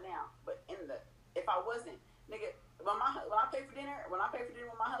married, not now, but if I wasn't, nigga, when I pay for dinner with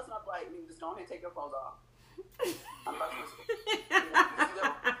my husband, I'm like, nigga, just go ahead and take your clothes off. I'm about to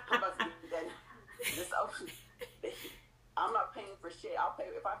do that. I'm not paying for shit.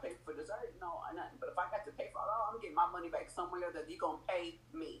 If I pay for dessert, no, nothing. But if I got to pay for it all, I'm getting my money back somewhere that you gonna pay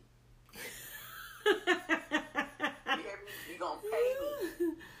me. You hear me? You gonna pay me.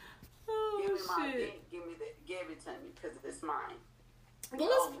 Oh, give me my shit. dick. Give it to me because it's mine.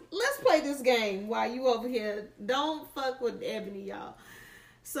 Well, let's play this game while you over here. Don't fuck with Ebony, y'all.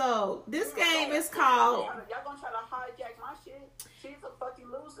 So this game is called. Y'all gonna try to hijack my shit? She's a fucking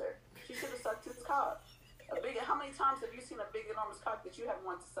loser. She should have sucked his cock. How many times have you seen a big enormous cock that you haven't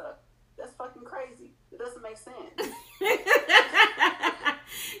wanted to suck? That's fucking crazy. It doesn't make sense.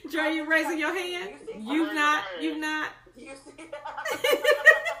 Dre, you raising your hand? You've not. You see?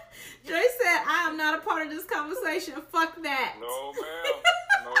 Dre said, I am not a part of this conversation. Fuck that. No, ma'am.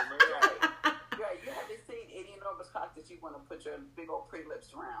 Right, you haven't seen any enormous cock that you want to put your big old pretty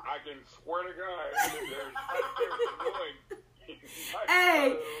lips around. I can swear to God.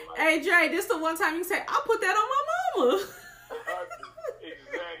 Hey, Dre, this is the one time you say, I'll put that on my mama.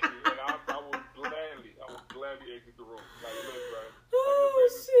 Exactly. And I would gladly exit the room. Like, look, bro. Oh,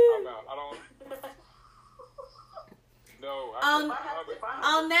 shit. I'm out. I don't. No.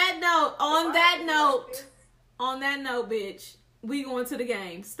 On that note, bitch, we going to the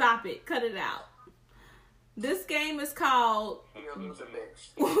game. Stop it. Cut it out. This game is called.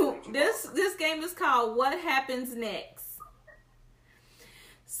 This game is called What Happens Next.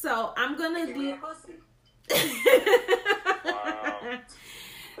 So I'm gonna do. Wow.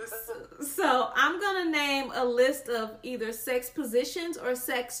 So I'm gonna name a list of either sex positions or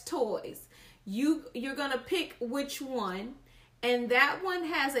sex toys. You're gonna pick which one, and that one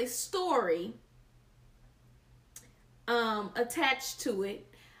has a story attached to it.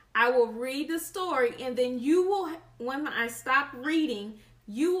 I will read the story, and then you will, when I stop reading,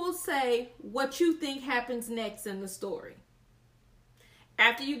 you will say what you think happens next in the story.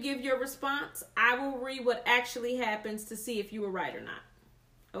 After you give your response, I will read what actually happens to see if you were right or not.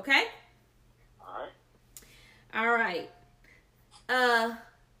 Okay? All right.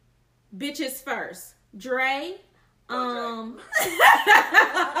 Bitches first. Dre. Really?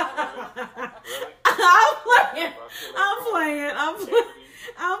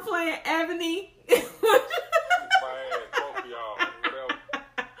 I'm playing Ebony.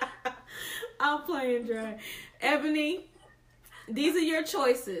 I'm playing Dre. Ebony, these are your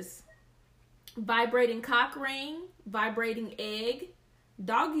choices. Vibrating cock ring, vibrating egg,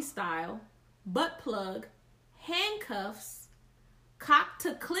 doggy style, butt plug, handcuffs, cock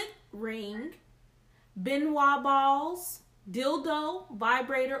to clit ring, Benoit balls, dildo,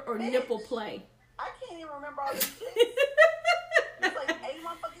 vibrator, or nipple play. I can't even remember all this shit. It's like 8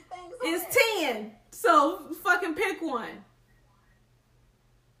 motherfucking things. It's 10. So fucking pick one.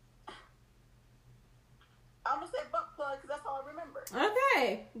 I'm gonna say butt plug because that's all I remember.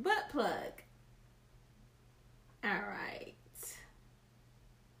 Okay, butt plug. All right.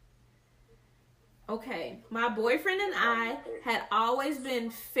 Okay, my boyfriend and I had always been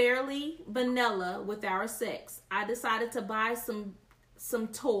fairly vanilla with our sex. I decided to buy some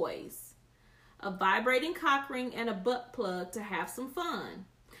toys, a vibrating cock ring and a butt plug to have some fun.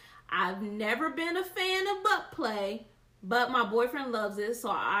 I've never been a fan of butt play, but my boyfriend loves it, so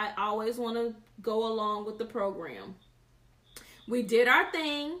I always want to go along with the program. We did our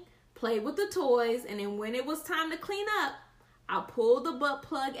thing, played with the toys, and then when it was time to clean up, I pulled the butt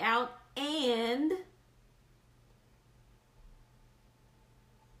plug out and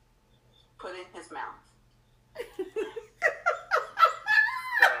put in his mouth.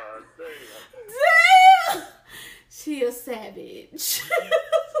 Damn! She a savage.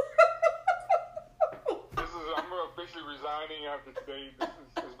 I'm officially resigning after today.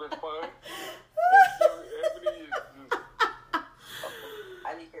 It's been fun.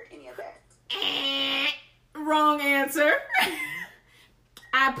 I didn't hear any of that. Wrong answer.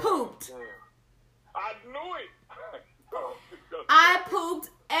 I pooped. I knew it. I pooped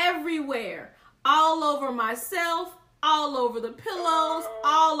everywhere. All over myself, all over the pillows,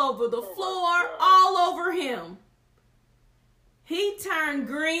 all over the floor, all over him. He turned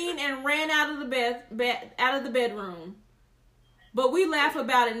green and ran out of the bedroom. But we laugh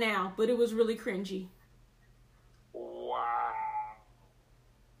about it now, but it was really cringy. Wow.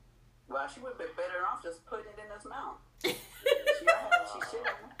 Well, she would have been better off just putting it in his mouth. She should.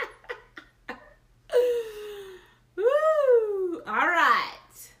 Woo! All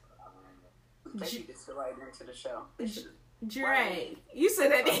right. They need to write into the show. Dre, you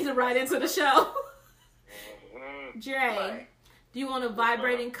said that needs to write into the show. Dre, Right. do you want a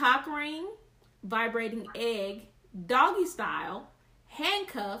vibrating cock ring, vibrating egg, doggy style,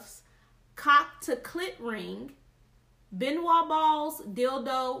 handcuffs, cock to clit ring, Benoit balls,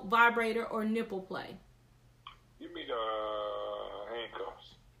 dildo, vibrator, or nipple play? Give me the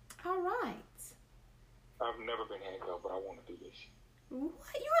handcuffs. All right. I've never been handcuffed, but I want to do this. What? You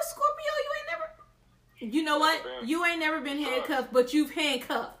a Scorpio? You ain't never... You know what? You ain't never been handcuffed, but you've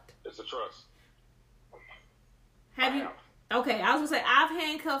handcuffed. It's a trust. Have you? Okay, I was gonna say I've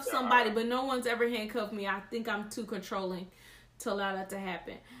handcuffed somebody, but no one's ever handcuffed me. I think I'm too controlling to allow that to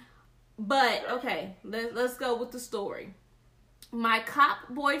happen. But okay, let's go with the story. My cop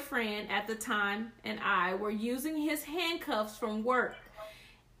boyfriend at the time and I were using his handcuffs from work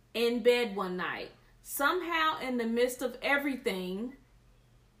in bed one night. Somehow, in the midst of everything,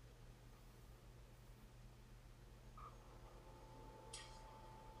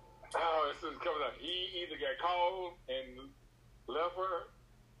 oh, this is coming up. He either got called and left her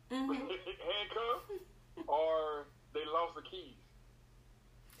handcuffed, or they lost the keys.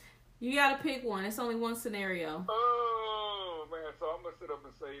 You gotta pick one. It's only one scenario. Oh man! So I'm gonna sit up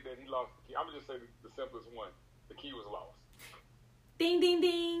and say that he lost the key. I'm gonna just say the simplest one. The key was lost. Ding, ding,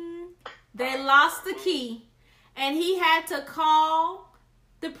 ding. They lost the key, and he had to call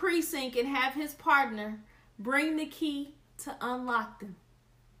the precinct and have his partner bring the key to unlock them.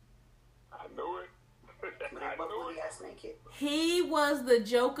 I knew it. I knew it. Naked. He was the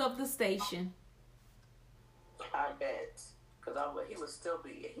joke of the station. I bet. Because he would still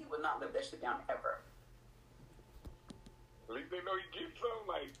be, he would not live that shit down ever. At least they know you get something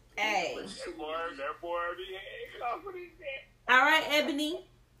like, Hey. that boy be handcuffed with his head. All right, Ebony.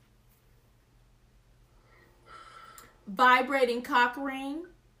 Vibrating cock ring,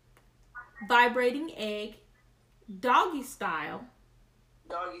 vibrating egg, doggy style.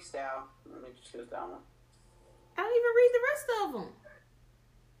 Doggy style. Let me choose that one. I don't even read the rest of them.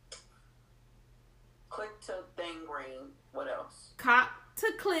 Click to thing ring. What else? Cock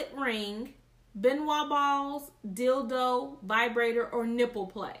to clit ring, Benoit balls, dildo, vibrator, or nipple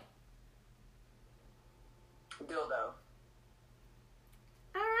play. Dildo.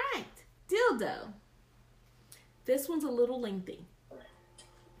 All right, dildo. This one's a little lengthy.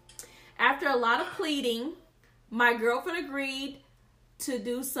 After a lot of pleading, my girlfriend agreed to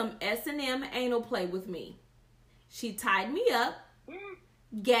do some S&M anal play with me. She tied me up,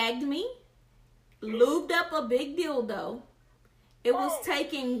 gagged me, lubed up a big dildo. It was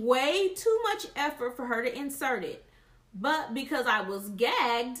taking way too much effort for her to insert it. But because I was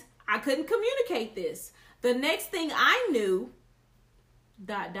gagged, I couldn't communicate this. The next thing I knew, ...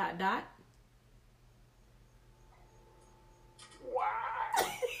 Wow.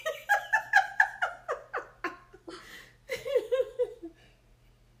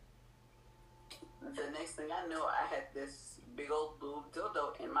 The next thing I knew, I had this big old blue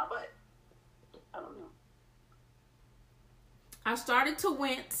dildo in my butt. I don't know. I started to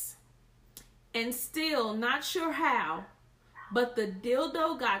wince, and still not sure how, but the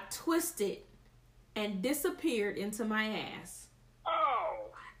dildo got twisted and disappeared into my ass.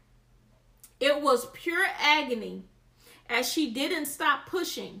 Oh. It was pure agony as she didn't stop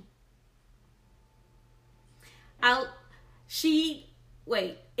pushing.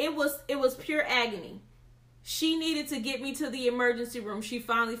 It was pure agony. She needed to get me to the emergency room. She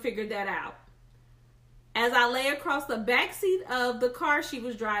finally figured that out. As I lay across the backseat of the car she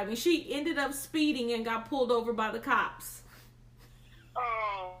was driving, she ended up speeding and got pulled over by the cops.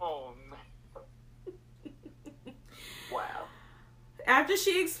 Oh. Wow. After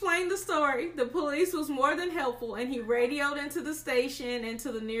she explained the story, the police was more than helpful, and he radioed into the station and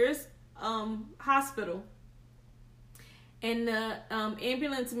to the nearest hospital. And the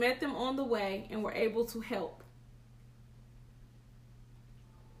ambulance met them on the way and were able to help.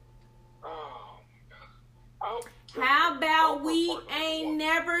 How about we ain't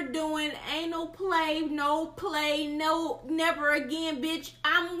never doing anal play, no, never again, bitch.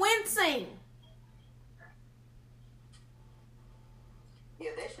 I'm wincing. Yeah,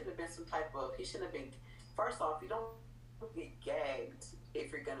 there should have been some type of, he shouldn't have been, first off, you don't get gagged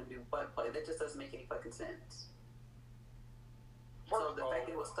if you're going to do butt play. That just doesn't make any fucking sense. So the fact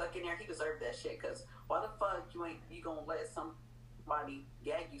that it was stuck in there, he deserved that shit, because why the fuck you gonna let somebody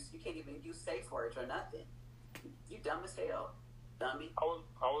gag you so you can't even use safe words or nothing? You dumb as hell, dummy. I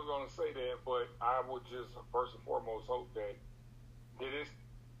was gonna say that, but I would just first and foremost hope that they didn't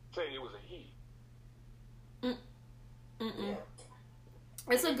say it was a he. Yeah.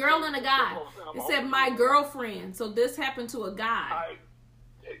 It's a girl and a guy. It said my girlfriend, so this happened to a guy.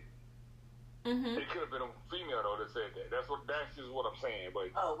 It could have been a female though that said that. That's just what I'm saying. But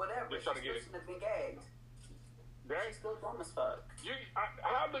whatever. She trying to get shouldn't have been gagged. She's still dumb as fuck.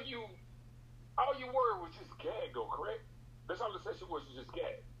 All you were was just gag though, correct? That's all the session was, just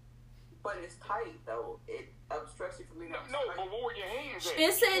gag. But it's tight though. It obstructs you from being able to No, but what were your hands at?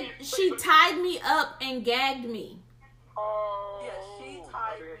 It said she tied me up and gagged me. Oh. Yeah, she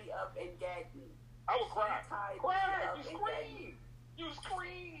tied me up and gagged me. I would cry. Cry. You scream. You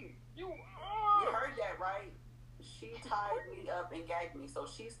scream. You heard that, right? She tied me up and gagged me, so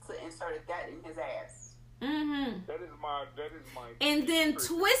she inserted that in his ass. That is my. And then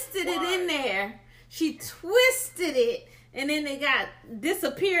twisted it in there. She twisted it, and then it got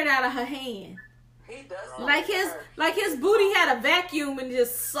disappeared out of her hand. He does. Like his booty had a vacuum and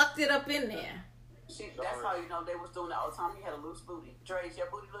just sucked it up in there. That's how you know they was doing that all the time. He had a loose booty. Dre, is your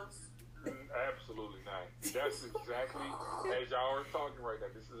booty loose? Absolutely not. That's exactly, as y'all are talking right now,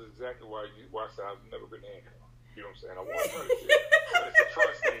 this is exactly why I said I've never been handcuffed. You know what I'm saying? I want to try this shit. But it's a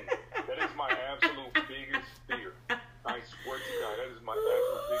trust thing. That is my absolute biggest fear. I swear to God, that is my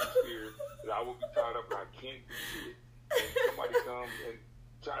absolute biggest fear, that I will be tied up and I can't do shit. And somebody comes and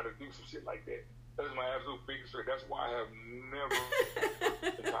try to do some shit like that. That is my absolute biggest fear. That's why I have never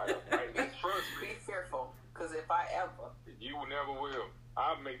been tied up. Right? Trust me. Be fearful, because if I ever... You never will.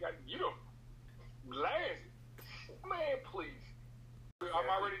 You don't last. Man, please. I'm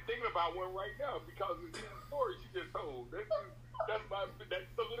already thinking about one right now because of the story she just told. That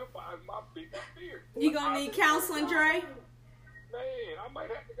solidifies my biggest fear. You gonna need counseling, Dre? Man, I might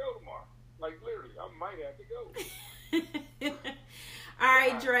have to go tomorrow. Like literally, I might have to go. All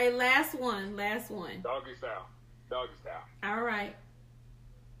right, Dre. Last one. Doggy style. All right.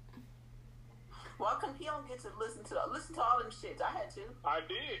 Well, he don't get to listen to all them shits. I had to. I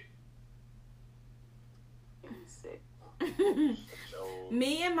did. Sick.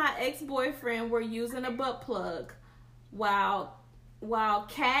 Me and my ex-boyfriend were using a butt plug while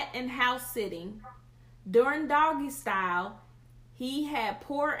cat and house sitting. During doggy style, he had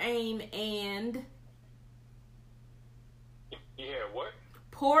poor aim and... He had what?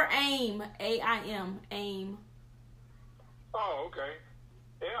 Poor aim. A-I-M. Aim. Oh, okay.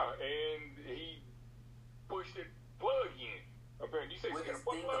 Yeah, and he pushed it plug in. Apparently, you say with he's his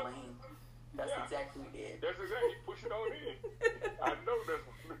gonna put plug. That's exactly what he did. That's exactly. Push it on in. I know that's.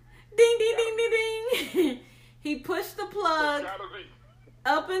 Ding, ding, ding, ding, ding. He pushed the plug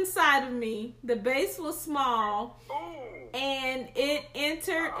up inside of me. The base was small. And it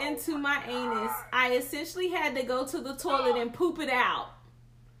entered into my anus. I essentially had to go to the toilet and poop it out.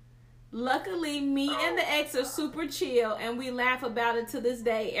 Luckily, me and the ex are super chill, and we laugh about it to this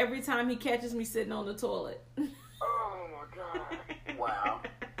day every time he catches me sitting on the toilet. Oh my God. Wow.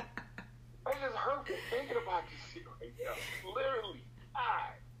 I just hurt me thinking about this shit right now. Literally.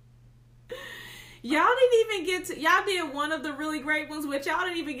 Y'all didn't even get to, y'all did one of the really great ones, but y'all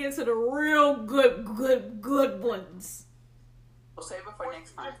didn't even get to the real good ones. We'll save it for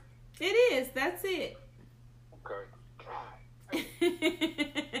next time. It is. That's it. Okay.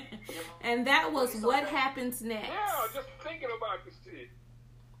 And that was What Happens Next. Yeah, just thinking about this shit.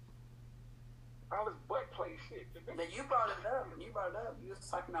 All this butt play shit. Then you brought it up. You was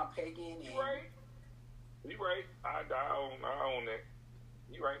talking about pagan and... You right. I own that.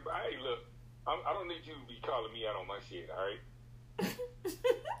 You right. But hey, look. I don't need you to be calling me out on my shit, all right?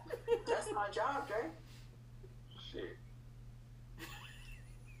 That's my job, Dre. Shit.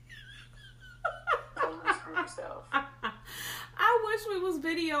 I wish we was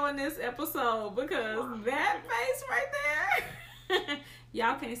videoing this episode because that face right there.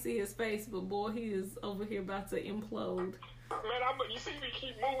 Y'all can't see his face, but boy, he is over here about to implode. Man, you see me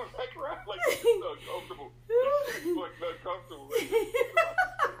keep moving back around like this is uncomfortable. This is uncomfortable.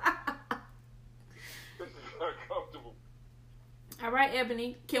 This is uncomfortable. All right,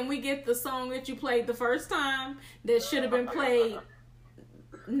 Ebony, can we get the song that you played the first time that should have been played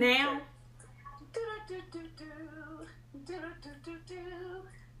now?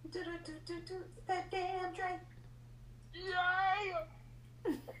 That damn Drake. Yeah.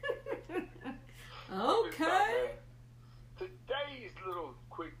 Okay. Today's little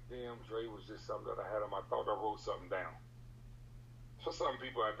quick damn Dre was just something that I had on my thought. I wrote something down. For some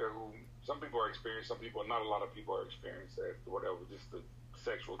people out there some people are experienced, some people, not a lot of people are experienced that, whatever, just the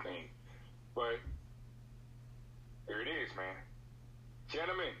sexual thing. But here it is, man.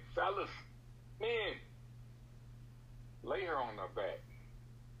 Gentlemen, fellas, men, lay her on her back.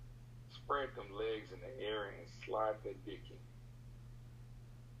 Spread them legs in the air and slide that dick in.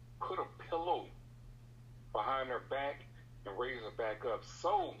 Put a pillow behind her back and raise her back up.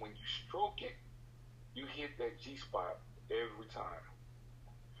 So when you stroke it, you hit that G-spot every time.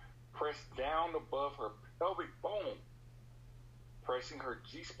 Press down above her pelvic bone, pressing her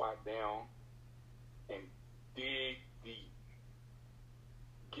G-spot down and dig deep.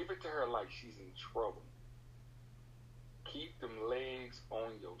 Give it to her like she's in trouble. Keep them legs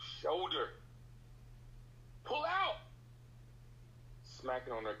on your shoulder. Pull out. Smack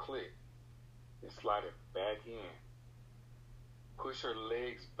it on her clit and slide it back in. Push her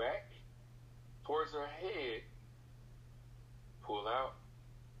legs back towards her head. Pull out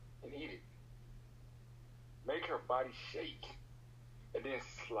and eat it. Make her body shake and then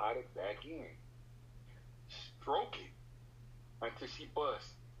slide it back in. Stroke it until she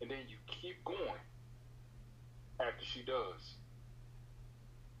busts, and then you keep going after she does.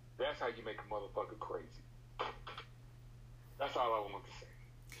 That's how you make a motherfucker crazy. That's all I want to say.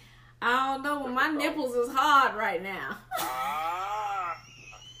 I don't know, but my nipples is hard right now.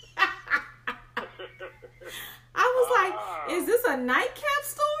 I was like, is this a nightcap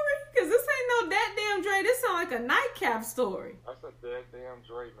story? Because this ain't no that damn Dre. This sound like a nightcap story. That's a that damn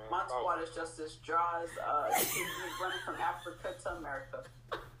Dre, man. My squad is just as dry as running from Africa to America.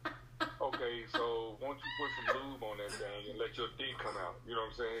 Okay, so won't you put some lube on that thing and let your dick come out? You know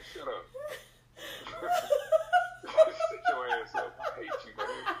what I'm saying? Shut up. Sit your ass up. I hate you,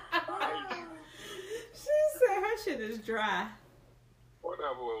 man. I hate you. She said her shit is dry.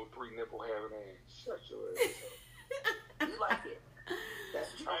 Whatever, old 3 nipple having ass. Shut your ass up. You like it. That's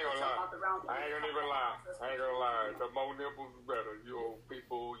I ain't gonna lie. I ain't gonna even lie. I ain't gonna lie. The more nipples, the better. You old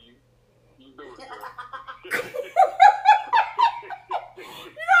people, you do it.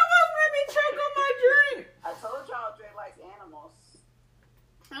 You almost made me choke on my drink. I told y'all Dre likes animals.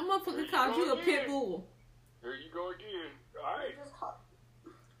 That motherfucker called you a pit bull. Here you go again. All right.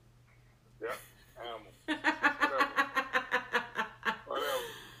 Yep. Animal. Whatever.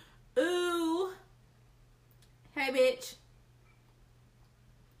 Ooh. Hey, bitch.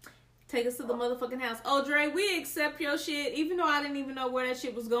 Take us to the motherfucking house. Oh, Dre, we accept your shit, even though I didn't even know where that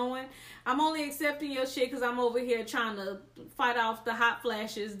shit was going. I'm only accepting your shit because I'm over here trying to fight off the hot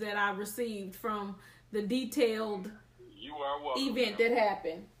flashes that I received from the detailed event that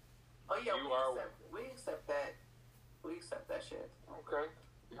happened. Oh, yeah, we accept that. We accept that shit. Okay.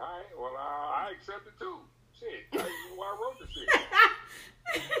 All right. Well, I accept it too. Shit. I wrote the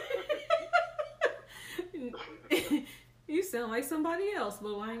shit. You sound like somebody else,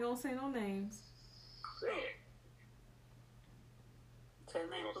 but I ain't gonna say no names. Say it. Say You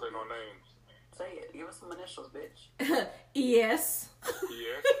ain't gonna say no names. Say it. Give us some initials, bitch. Yes.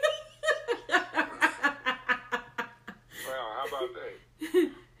 Yes. Well, how about that?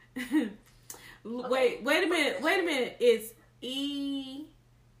 Wait a minute. It's ESESG.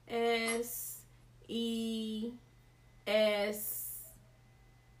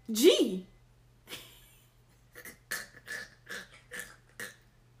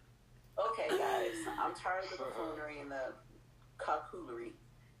 Okay, guys. I'm tired of the buffoonery and the cocoolery.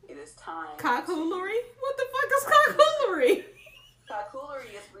 It is time. Cocoolery? What the fuck is cocoolery?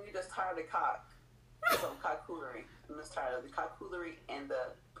 Cocoolery is when you just tired of cock. So cocoolery. I'm just tired of the cocoolery and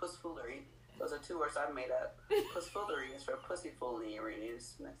the pussfoolery. Those are two words I made up. Pussfoolery is for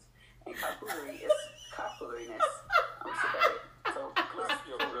pussyfoolery-ness, and cocoolery is cockfooleryness. I'm sick of it. So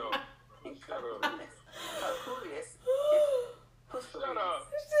pussfoolery and cockfooleryness. Cocoolery is pussfoolery. Shut up.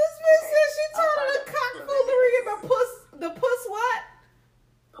 This bitch said she told her the cockfoolery and the puss what?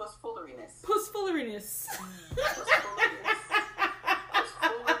 Pussfooleryness. Pussfooleryness.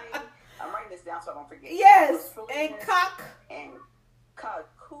 Pussfoolery. I'm writing this down so I don't forget. Yes, and cock. And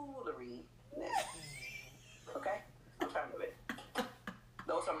cocooleryness. Okay? I'm trying to do it.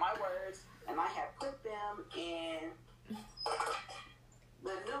 Those are my words, and I have put them in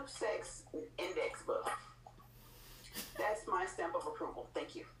the Noob Sex Index book. That's my stamp of approval.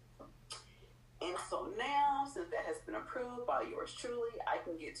 Thank you. And so now, since that has been approved by yours truly, I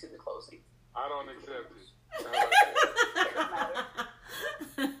can get to the closing. I don't accept it. It doesn't matter.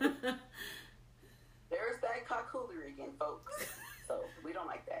 There's that cocoolery again, folks. So we don't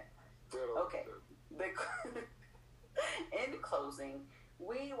like that. Okay. In closing,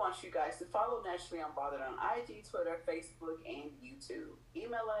 we want you guys to follow Naturally Unbothered on IG, Twitter, Facebook, and YouTube.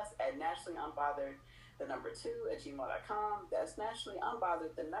 Email us at naturallyunbothered2@gmail.com. That's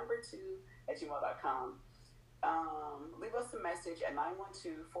naturallyunbothered2@gmail.com. Leave us a message at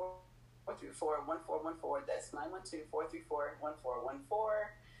 912-434-1414. That's 912-434-1414.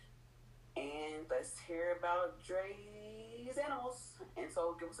 And let's hear about Dre's animals. And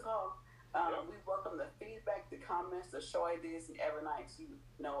so give us a call. We welcome the feedback, the comments, the show ideas, and every night. You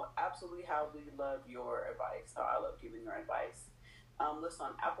know absolutely how we love your advice, how I love giving your advice. Listen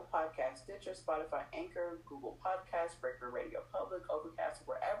on Apple Podcasts, Stitcher, Spotify, Anchor, Google Podcasts, Breaker Radio Public, Overcast,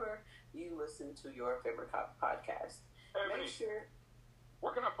 wherever you listen to your favorite podcast. Hey, Make sure.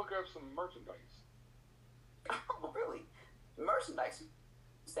 Where can I pick up some merchandise? Oh, really? Merchandise, you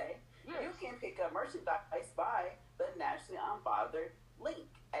say? Yes. You can pick up merchandise by the Naturally Unbothered link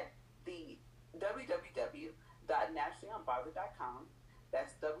at the www.naturallyunbothered.com.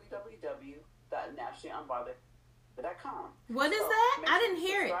 That's www.naturallyunbothered.com. What is that? I didn't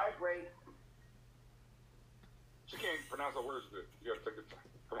hear it. Rate. She can't pronounce her words good. You gotta take it.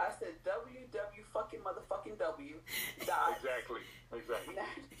 I said www. Exactly.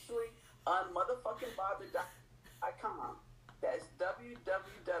 naturallyunbothered.com. That's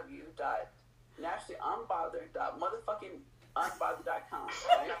www.naturallyunbothered.unbothered.com. You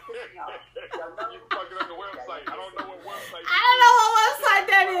fucking up the website. I don't know what website. I don't know what website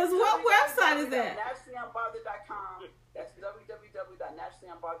that is. What website is that? Naturallyunbothered.com. That's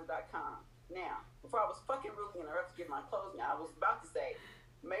www.naturallyunbothered.com. Now, before I was fucking rudely interrupted to get my closing, I was about to say,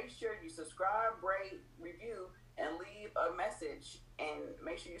 make sure you subscribe, rate, review, and leave a message. And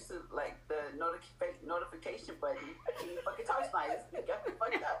make sure you like the notification button. I can't even fucking talk tonight. It got me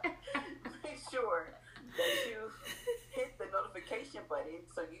fucked up. Make sure that you hit the notification button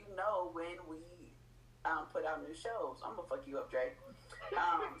so you know when we put out new shows. I'm gonna fuck you up, Dre.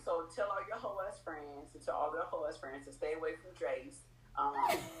 So tell all your whole ass friends, and tell all their whole ass friends to stay away from Dre's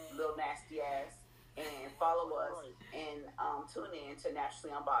little nasty ass, and follow us and tune in to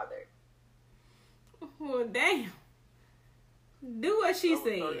Naturally Unbothered. Well, damn. Do what she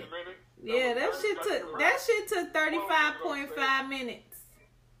said. Yeah, that shit took 35.5 minutes.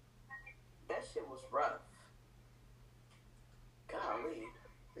 That shit was rough. Golly.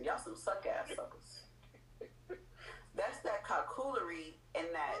 Y'all some suck ass suckers. That's that cocoolery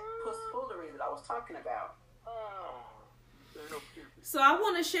and that pussfoolery that I was talking about. So I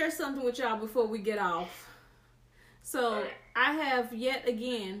want to share something with y'all before we get off. So I have yet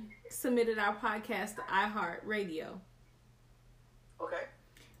again submitted our podcast to iHeartRadio. Okay.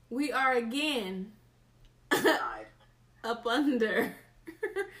 We are again Denied. up under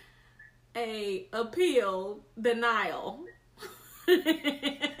a appeal denial.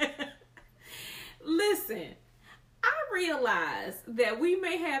 Listen, I realize that we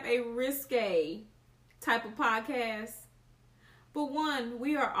may have a risque type of podcast, but one,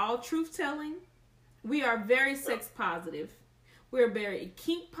 we are all truth telling. We are very sex positive. We're very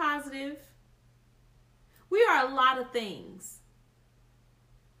kink positive. We are a lot of things.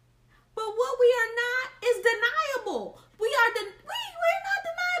 But what we are not is deniable. We're not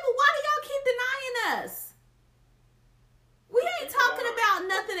deniable. Why do y'all keep denying us? We ain't talking about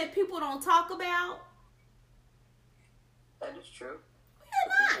nothing that people don't talk about. That is true.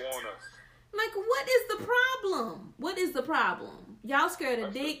 We're not. Like, what is the problem? What is the problem? Y'all scared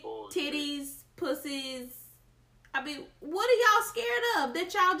of dick, titties, pussies. I mean, what are y'all scared of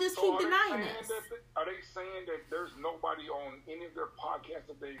that y'all just keep denying us? Are they saying that there's nobody on any of their podcasts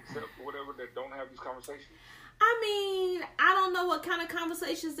that they accept or whatever that don't have these conversations? I mean, I don't know what kind of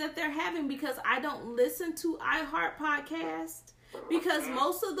conversations that they're having because I don't listen to iHeart podcast. Because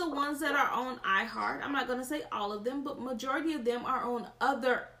most of the ones that are on iHeart, I'm not going to say all of them, but majority of them are on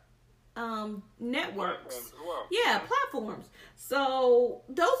other networks. Platforms as well. Yeah, platforms. So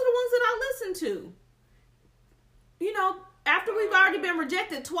those are the ones that I listen to. You know, after we've already been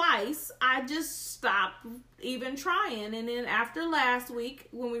rejected twice, I just stopped even trying. And then after last week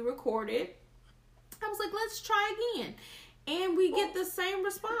when we recorded, I was like, let's try again. And we get the same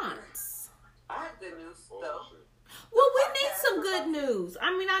response. I have good news, though. Well, we need some good news.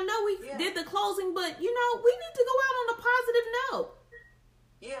 I mean, I know we did the closing, but, you know, we need to go out on a positive note.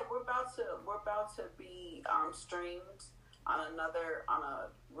 Yeah, we're about to be streamed on a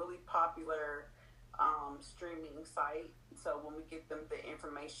really popular streaming site. So when we get them the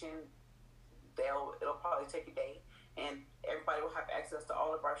information, it'll probably take a day, and everybody will have access to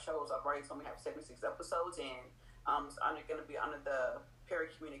all of our shows. I've already told me we have 76 episodes, and it's going to be under the Perry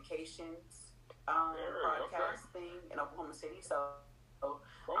Communications broadcast thing in Oklahoma City. So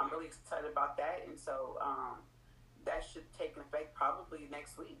I'm really excited about that, and so that should take effect probably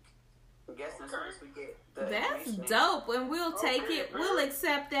next week. I'm guessing as soon as we get the That's dope, and we'll take it. We'll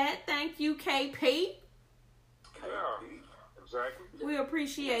accept that. Thank you, KP. Yeah, exactly. We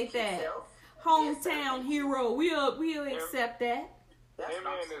appreciate that. Hometown hero. We'll accept that. Him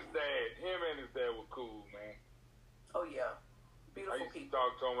and his dad were cool, man. Oh yeah, beautiful I used people. to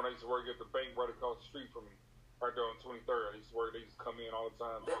talk to him when I used to work at the bank right across the street from me. Right there on 23rd. They used to come in all the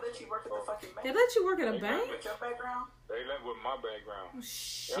time. They let you work at the fucking bank? They let you work at a bank? With your background? They let with my background.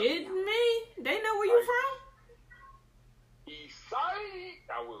 Shit me. They know where you from? East Side.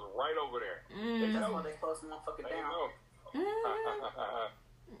 I was right over there. That's why they closed the motherfucker down.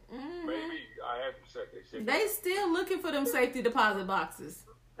 Maybe I have to check that shit. They still looking for them safety deposit boxes.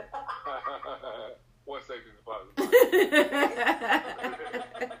 What safety deposit?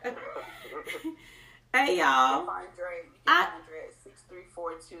 Hey y'all. You can find Dre at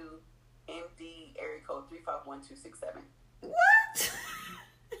 6342 MD area code 351267. What?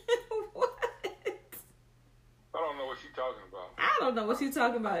 What? I don't know what she's talking about. I don't know what she's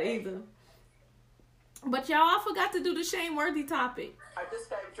talking about either. But y'all, I forgot to do the Shane Worthy topic. I just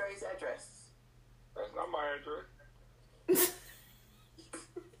got Dre's address. That's not my address.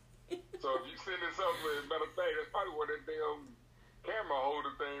 So if you send this up, as a matter of fact, that's probably what that damn camera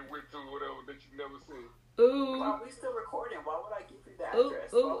holder thing went to, whatever, that you never see. Ooh. Well, we still recording. Why would I give you the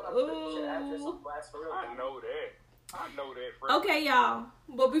address? Why would I put your address on blast for real? I know that. Friend. Okay, y'all.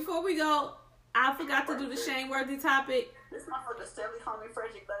 But before we go, I forgot to do the Shane Worthy topic. This motherfucker Stanley called me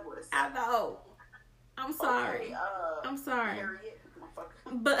Frederick Douglass. I know. I'm sorry. Okay, I'm sorry. Harriet,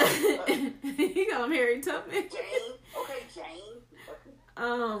 but he called him Harriet Tubman. Jane. Okay,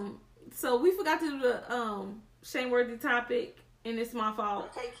 Jane. So we forgot to do the Shane Worthy topic, and it's my fault.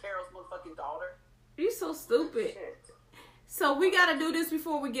 Okay, Carol's motherfucking daughter. You so stupid. Shit. So we gotta do this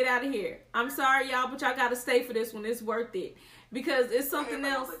before we get out of here. I'm sorry, y'all, but y'all gotta stay for this one. It's worth it because it's something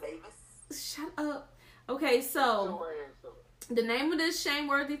else. Shut up. Okay, so the name of this Shane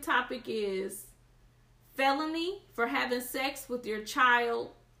Worthy topic is felony for having sex with your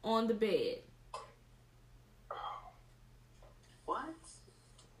child on the bed. What?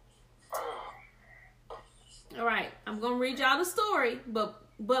 All right, I'm gonna read y'all the story, but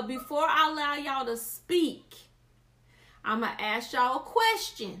before I allow y'all to speak, I'm gonna ask y'all a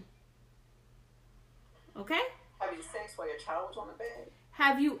question. Okay? Having sex while your child was on the bed?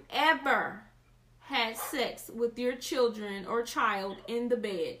 Have you ever had sex with your children or child in the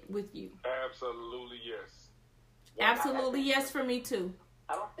bed with you? Absolutely yes. Absolutely yes for me too.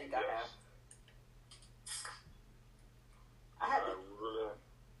 I don't think I have. I haven't.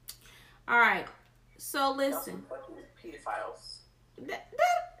 All right. So listen. Pedophiles.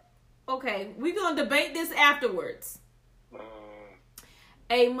 Okay, we're going to debate this afterwards.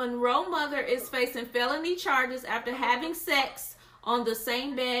 A Monroe mother is facing felony charges after having sex on the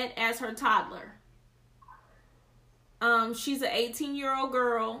same bed as her toddler. She's an 18-year-old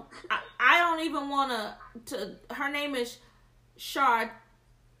girl. I don't even want to, her name is Shartaja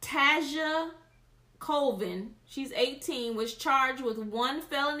Colvin, she's 18, was charged with 1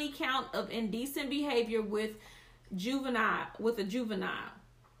 felony count of indecent behavior with a juvenile.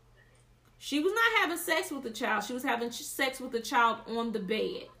 She was not having sex with the child. She was having sex with the child on the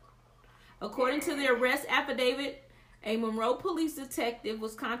bed. According to the arrest affidavit, a Monroe police detective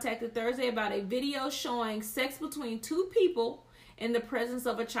was contacted Thursday about a video showing sex between 2 people in the presence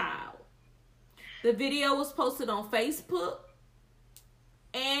of a child. The video was posted on Facebook,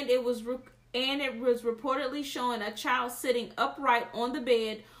 and it was reportedly showing a child sitting upright on the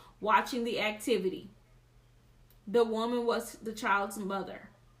bed watching the activity. The woman was the child's mother.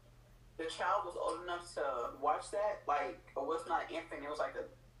 The child was old enough to watch that? Like, it was not an infant, it was like a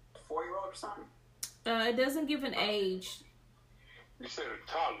 4-year-old or something? It doesn't give an age. You said a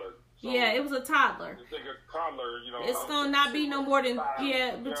toddler. So yeah, it was a toddler. You think a toddler, it's going to not be no more than,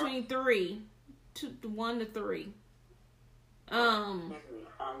 between 3. 1 to 3.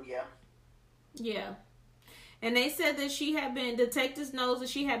 Yeah. And they said that detectives knows that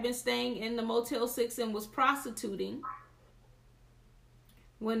she had been staying in the Motel 6 and was prostituting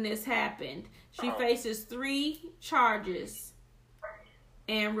when this happened. She faces 3 charges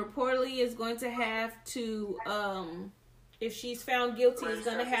and reportedly is going to have to, if she's found guilty, is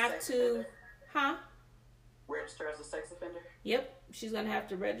going to have to, register as a sex offender? Yep. She's going to have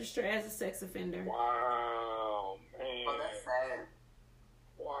to register as a sex offender. Wow, man. Oh, that's sad.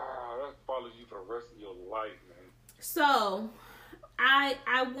 Wow, that follows you for the rest of your life, man. So, I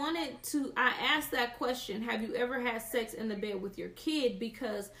asked that question, have you ever had sex in the bed with your kid?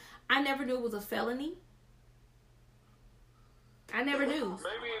 Because I never knew it was a felony. I never knew.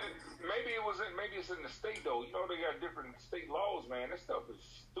 Maybe it's in the state though. You know they got different state laws, man. That stuff is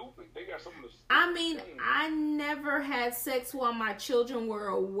stupid. They got some of the. I mean, I never had sex while my children were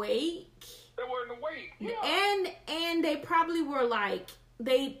awake. They weren't awake. Yeah. And they probably were like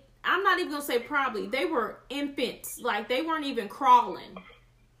I'm not even gonna say probably. They were infants. Like they weren't even crawling.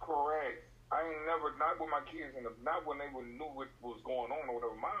 Correct. I ain't never, not with my kids, not when they knew what was going on or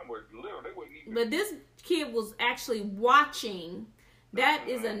whatever. Mine was little. They wouldn't even. But this kid was actually watching. That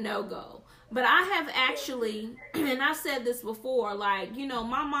is a no-go. But I have actually, and I said this before, like,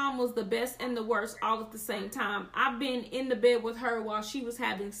 my mom was the best and the worst all at the same time. I've been in the bed with her while she was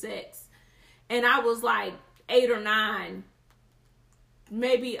having sex. And I was like 8 or 9.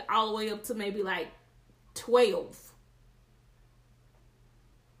 Maybe all the way up to maybe like 12.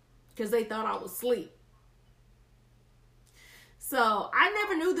 Because they thought I was asleep. So, I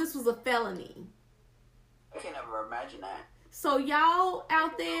never knew this was a felony. I can never imagine that. So, y'all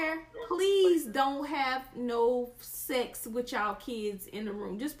out there, please don't have no sex with y'all kids in the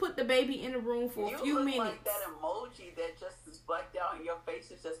room. Just put the baby in the room for a few minutes. You look like that emoji that just is blacked out and your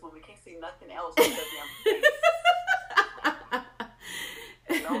face is just when we can't see nothing else but your damn face.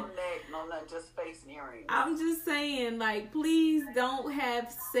 No neck, no nothing, just face and earrings. I'm just saying, like, please don't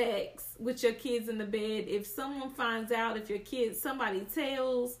have sex with your kids in the bed. If someone finds out, if your kids, somebody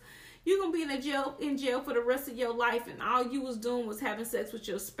tells, you're going to be in jail for the rest of your life, and all you was doing was having sex with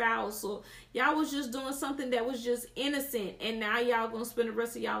your spouse, or y'all was just doing something that was just innocent, and now y'all going to spend the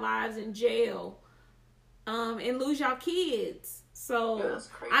rest of y'all lives in jail and lose y'all kids. So,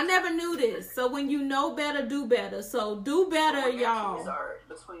 I never knew this. So, when you know better, do better. So, do better, y'all. Kids are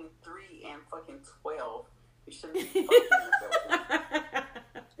between 3 and fucking 12. You shouldn't be fucking yourself.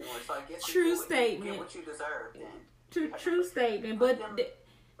 So I guess true statement. Get what you deserve, then. True statement. But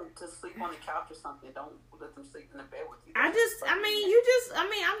to sleep on the couch or something, don't let them sleep in the bed with you. I'm just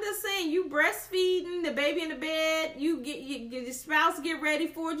saying, you breastfeeding the baby in the bed, your spouse get ready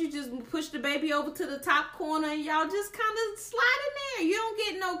for it, you just push the baby over to the top corner and y'all just kind of slide in there. You don't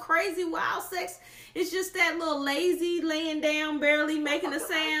get no crazy wild sex. It's just that little lazy laying down, barely making a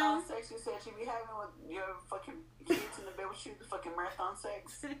sound. Sex you said you be having with your fucking kids in the bed with you, the fucking marathon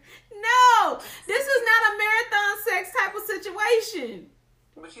sex? No, this is not a marathon sex type of situation.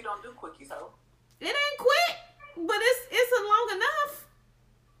 But you don't do quickies, ho. It ain't quick, but it's a long enough.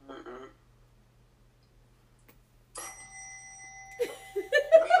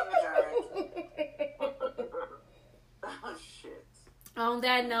 Oh, shit. On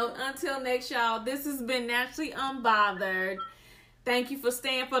that note, until next, y'all, this has been Naturally Unbothered. Thank you for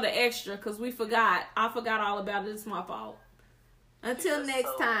staying for the extra, because I forgot all about it. It's my fault. Until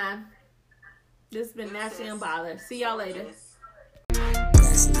next time, this has been Naturally Unbothered. See y'all later.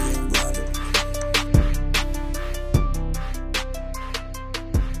 Naturally Unbothered.